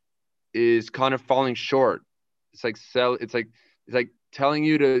kind of falling short. It's like telling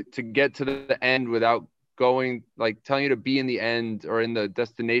you to get to the end without going, like telling you to be in the end or in the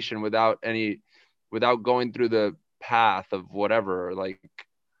destination without going through the path of whatever. Like,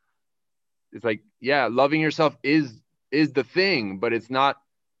 it's like, yeah, loving yourself is the thing, but it's not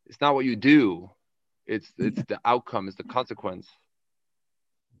what you do. It's the outcome, it's the consequence.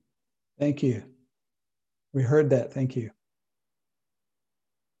 Thank you. We heard that. Thank you.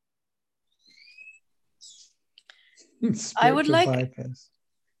 I would like. Bypass.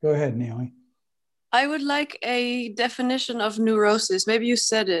 Go ahead, Naomi. I would like a definition of neurosis. Maybe you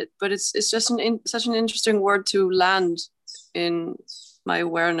said it, but it's just such an interesting word to land in my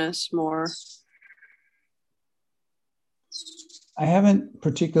awareness more. I haven't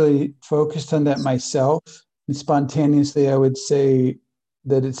particularly focused on that myself. And spontaneously, I would say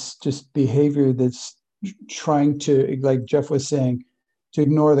that it's just behavior that's trying to, like Jeff was saying, to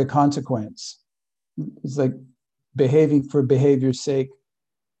ignore the consequence. It's like behaving for behavior's sake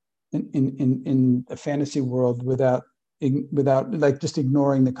in a fantasy world without like just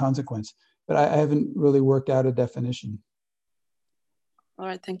ignoring the consequence. But I haven't really worked out a definition. All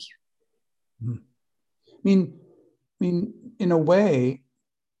right, thank you. I mean, in a way,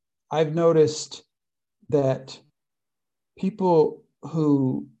 I've noticed that people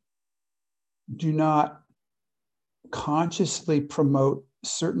who do not consciously promote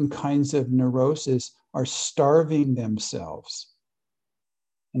certain kinds of neurosis are starving themselves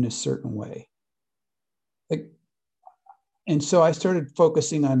in a certain way. And so I started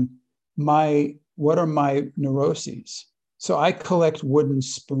focusing on what are my neuroses? So I collect wooden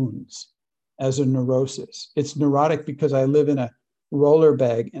spoons as a neurosis. It's neurotic because I live in a roller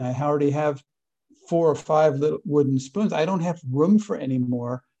bag and I already have 4 or 5 little wooden spoons. I don't have room for any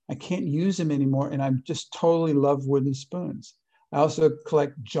more. I can't use them anymore. And I just totally love wooden spoons. I also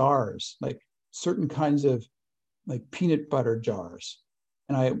collect jars, like certain kinds of like peanut butter jars.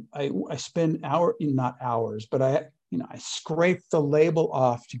 And I spend not hours, but I scrape the label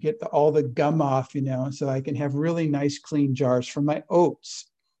off to get all the gum off, so I can have really nice clean jars for my oats.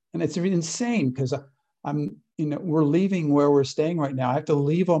 And it's insane because we're leaving where we're staying right now. I have to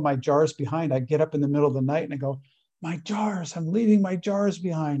leave all my jars behind. I get up in the middle of the night and I go, my jars, I'm leaving my jars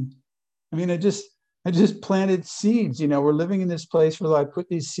behind. I mean, I just planted seeds. You know, we're living in this place where I put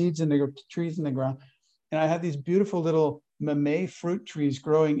these seeds in the trees in the ground, and I have these beautiful little mamey fruit trees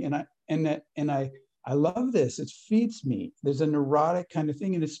growing, and I love this. It feeds me. There's a neurotic kind of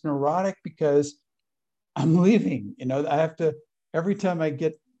thing, and it's neurotic because I'm leaving. You know, I have to, every time I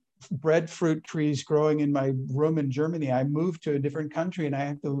get breadfruit trees growing in my room in Germany, I move to a different country and I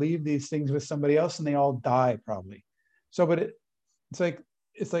have to leave these things with somebody else, and they all die probably. So, but it's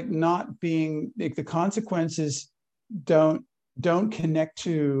like not being, like, the consequences don't connect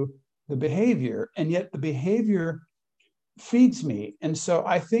to the behavior, and yet the behavior feeds me. And so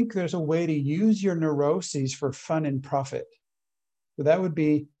I think there's a way to use your neuroses for fun and profit. So that would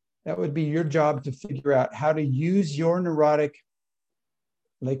be your job, to figure out how to use your neurotic,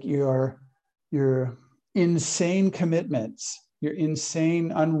 like your insane commitments, your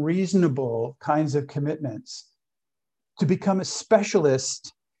insane, unreasonable kinds of commitments, to become a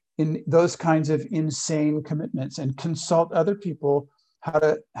specialist in those kinds of insane commitments, and consult other people how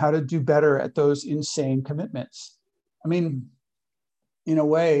to do better at those insane commitments. I mean, in a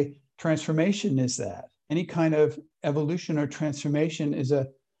way, transformation is that. Any kind of evolution or transformation is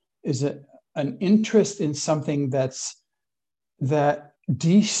an interest in something that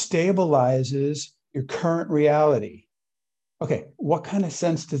destabilizes your current reality. Okay, what kind of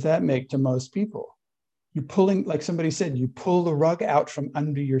sense does that make to most people? You're pulling, like somebody said, you pull the rug out from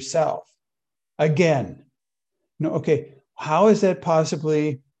under yourself. Again, no, okay, how is that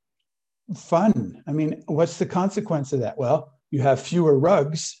possibly fun? I mean, what's the consequence of that? Well, you have fewer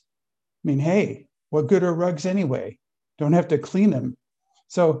rugs. I mean, hey, what good are rugs anyway? Don't have to clean them.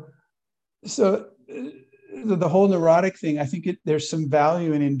 So the whole neurotic thing, I think there's some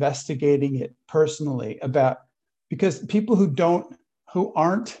value in investigating it personally, because people who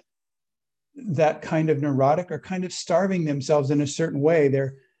aren't that kind of neurotic are kind of starving themselves in a certain way.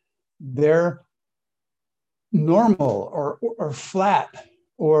 They're normal or flat,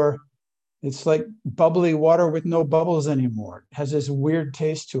 or it's like bubbly water with no bubbles anymore. It has this weird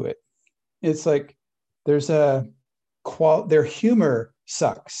taste to it. It's like their humor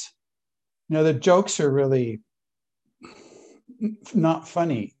sucks. You know, the jokes are really not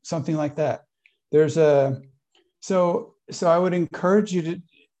funny, something like that. So I would encourage you to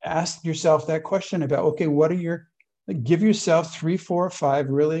ask yourself that question about, okay, give yourself 3, 4, or 5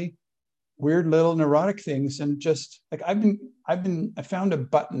 really weird little neurotic things, and just like I found a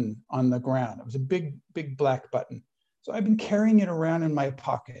button on the ground. It was a big black button. So I've been carrying it around in my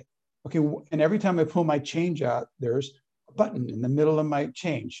pocket. Okay, and every time I pull my change out, there's a button in the middle of my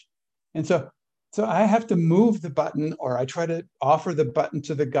change. And so I have to move the button, or I try to offer the button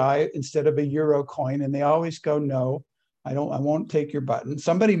to the guy instead of a euro coin, and they always go, no, I won't take your button.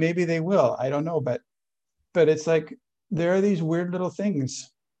 Somebody, maybe they will, I don't know, but it's like there are these weird little things.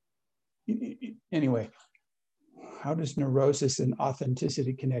 Anyway, how does neurosis and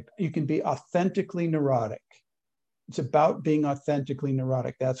authenticity connect? You can be authentically neurotic. It's about being authentically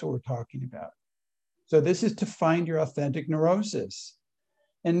neurotic. That's what we're talking about. So this is to find your authentic neurosis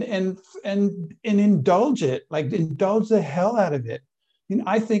and indulge it, like indulge the hell out of it. You know,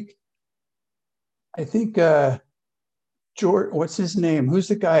 I think George, what's his name? Who's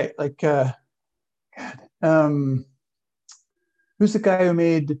the guy? Who's the guy who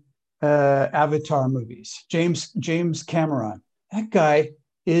made Avatar movies? James Cameron. That guy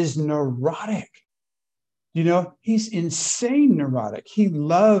is neurotic. You know, he's insane neurotic. He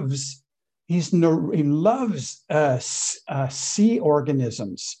loves sea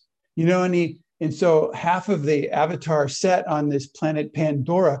organisms. You know, and so half of the Avatar set on this planet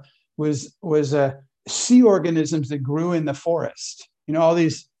Pandora was sea organisms that grew in the forest. You know, all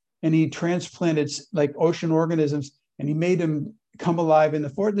these, and he transplanted like ocean organisms, and he made them come alive in the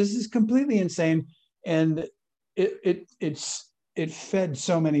forest. This is completely insane, and it fed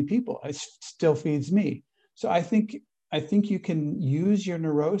so many people. It still feeds me. So I think you can use your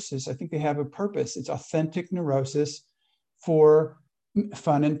neurosis. I think they have a purpose. It's authentic neurosis for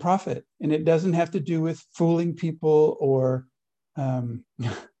fun and profit, and it doesn't have to do with fooling people or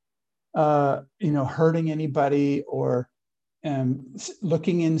hurting anybody or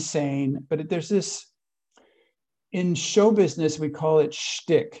looking insane. But there's this, in show business, we call it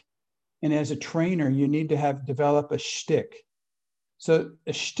shtick. And as a trainer, you need to develop a shtick. So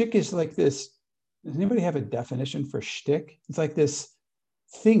a shtick is like this. Does anybody have a definition for shtick? It's like this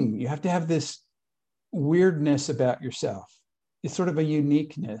thing. You have to have this weirdness about yourself. It's sort of a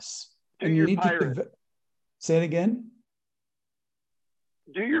uniqueness. And you need to say it again.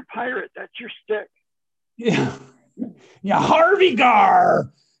 Do your pirate. That's your stick. Yeah. Yeah, Harvey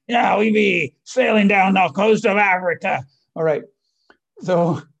Gar. yeah, we be sailing down the coast of Africa. All right.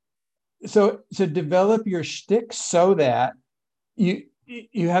 So develop your shtick so that you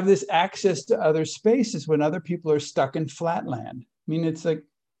have this access to other spaces when other people are stuck in flatland. I mean, it's like,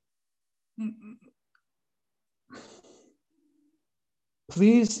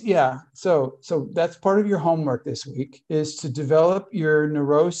 please, yeah. So that's part of your homework this week, is to develop your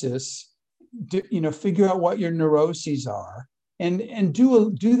neurosis, figure out what your neuroses are, and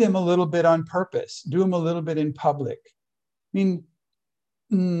do them a little bit on purpose. Do them a little bit in public. I mean,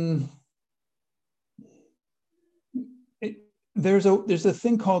 there's a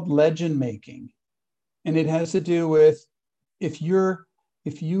thing called legend making, and it has to do with if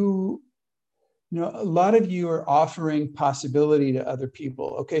you a lot of you are offering possibility to other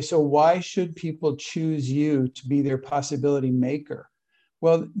people. Okay, so why should people choose you to be their possibility maker?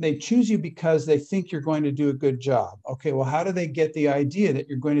 Well, they choose you because they think you're going to do a good job. Okay, well, how do they get the idea that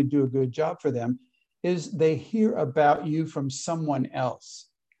you're going to do a good job for them? Is they hear about you from someone else.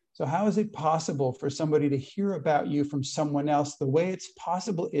 So how is it possible for somebody to hear about you from someone else? The way it's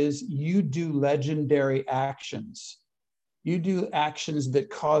possible is you do legendary actions. You do actions that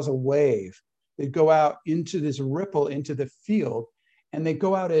cause a wave, that go out into this ripple into the field, and they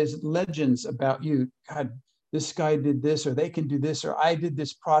go out as legends about you. God, this guy did this, or they can do this, or I did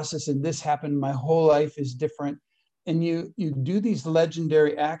this process and this happened. My whole life is different. And you do these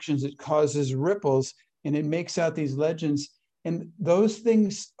legendary actions. It causes ripples and it makes out these legends. And those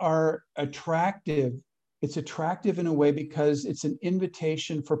things are attractive. It's attractive in a way because it's an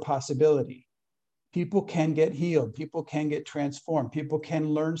invitation for possibility. People can get healed. People can get transformed. People can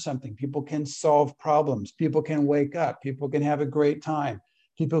learn something. People can solve problems. People can wake up. People can have a great time.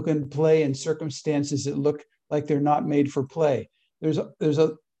 People can play in circumstances that look like they're not made for play.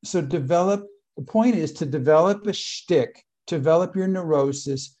 The point is to develop a shtick, develop your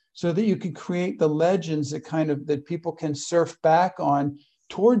neurosis, so that you can create the legends that people can surf back on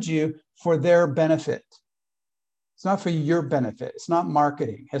towards you for their benefit. It's not for your benefit. It's not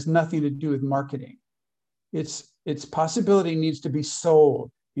marketing. It has nothing to do with marketing. Its possibility needs to be sold.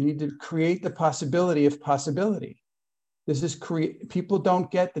 You need to create the possibility of possibility. People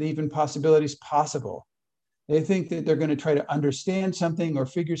don't get that even possibility is possible. They think that they're going to try to understand something or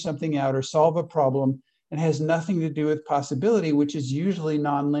figure something out or solve a problem, and has nothing to do with possibility, which is usually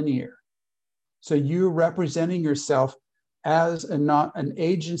nonlinear. So you're representing yourself as an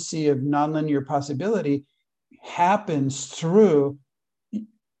agency of nonlinear possibility happens through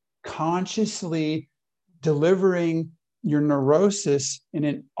consciously delivering your neurosis in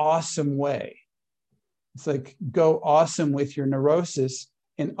an awesome way. It's like, go awesome with your neurosis,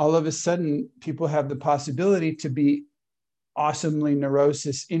 and all of a sudden people have the possibility to be awesomely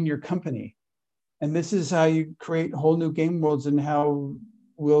neurosis in your company. And this is how you create whole new game worlds and how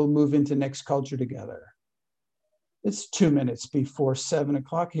we'll move into next culture together. It's 2 minutes before 7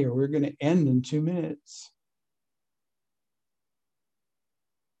 o'clock here. We're going to end in 2 minutes.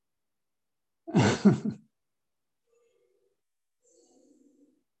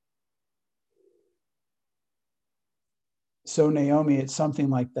 So Naomi, it's something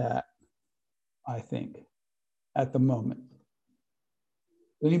like that, I think, at the moment.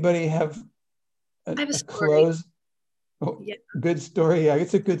 Anybody have a close? Oh, yeah. Good story. Yeah,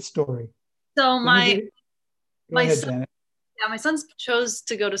 it's a good story. So Go ahead, Janet. My son chose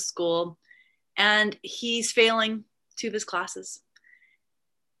to go to school, and he's failing 2 of his classes.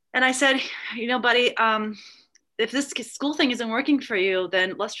 And I said, buddy, if this school thing isn't working for you,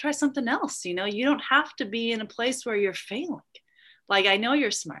 then let's try something else. You don't have to be in a place where you're failing. Like, I know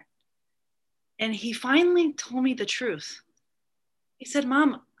you're smart. And he finally told me the truth. He said,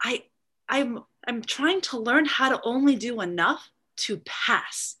 Mom, I'm trying to learn how to only do enough to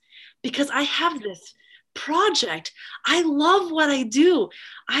pass, because I have this project. I love what I do.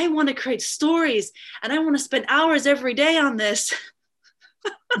 I want to create stories, and I want to spend hours every day on this.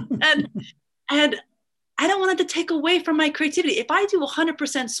 and I don't want it to take away from my creativity. If I do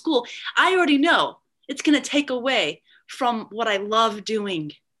 100% school, I already know it's going to take away from what I love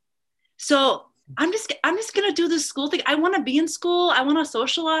doing. So I'm just going to do this school thing. I want to be in school. I want to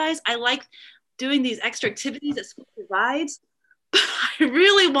socialize. I like doing these extra activities that school provides. But I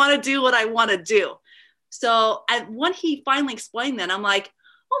really want to do what I want to do. So when he finally explained that, I'm like,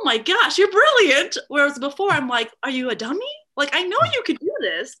 oh my gosh, you're brilliant. Whereas before I'm like, are you a dummy? Like, I know you could do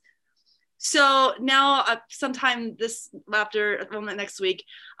this. So now sometime next week,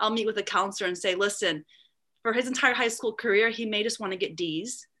 I'll meet with a counselor and say, listen, for his entire high school career, he may just want to get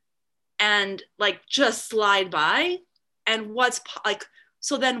D's and like just slide by. And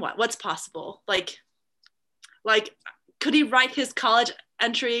so then what? What's possible? Like could he write his college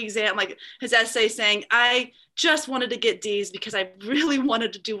entry exam, like his essay saying, I just wanted to get D's because I really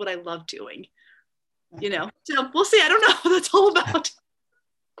wanted to do what I love doing, you know? So we'll see. I don't know what that's all about.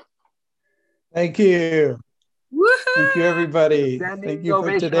 Thank you. Woohoo! Thank you, everybody. Standing Thank you for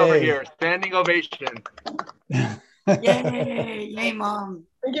ovation today. over here. Standing ovation. Yay, yay, Mom.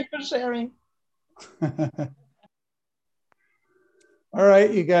 Thank you for sharing. All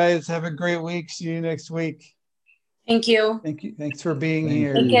right, you guys have a great week. See you next week. Thank you. Thank you. Thanks for being Thank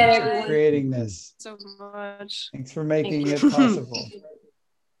here. you. Take care, Thanks for everyone. creating this. So much. Thanks for making Thank it possible.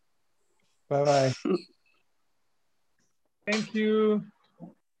 Bye-bye. Thank you.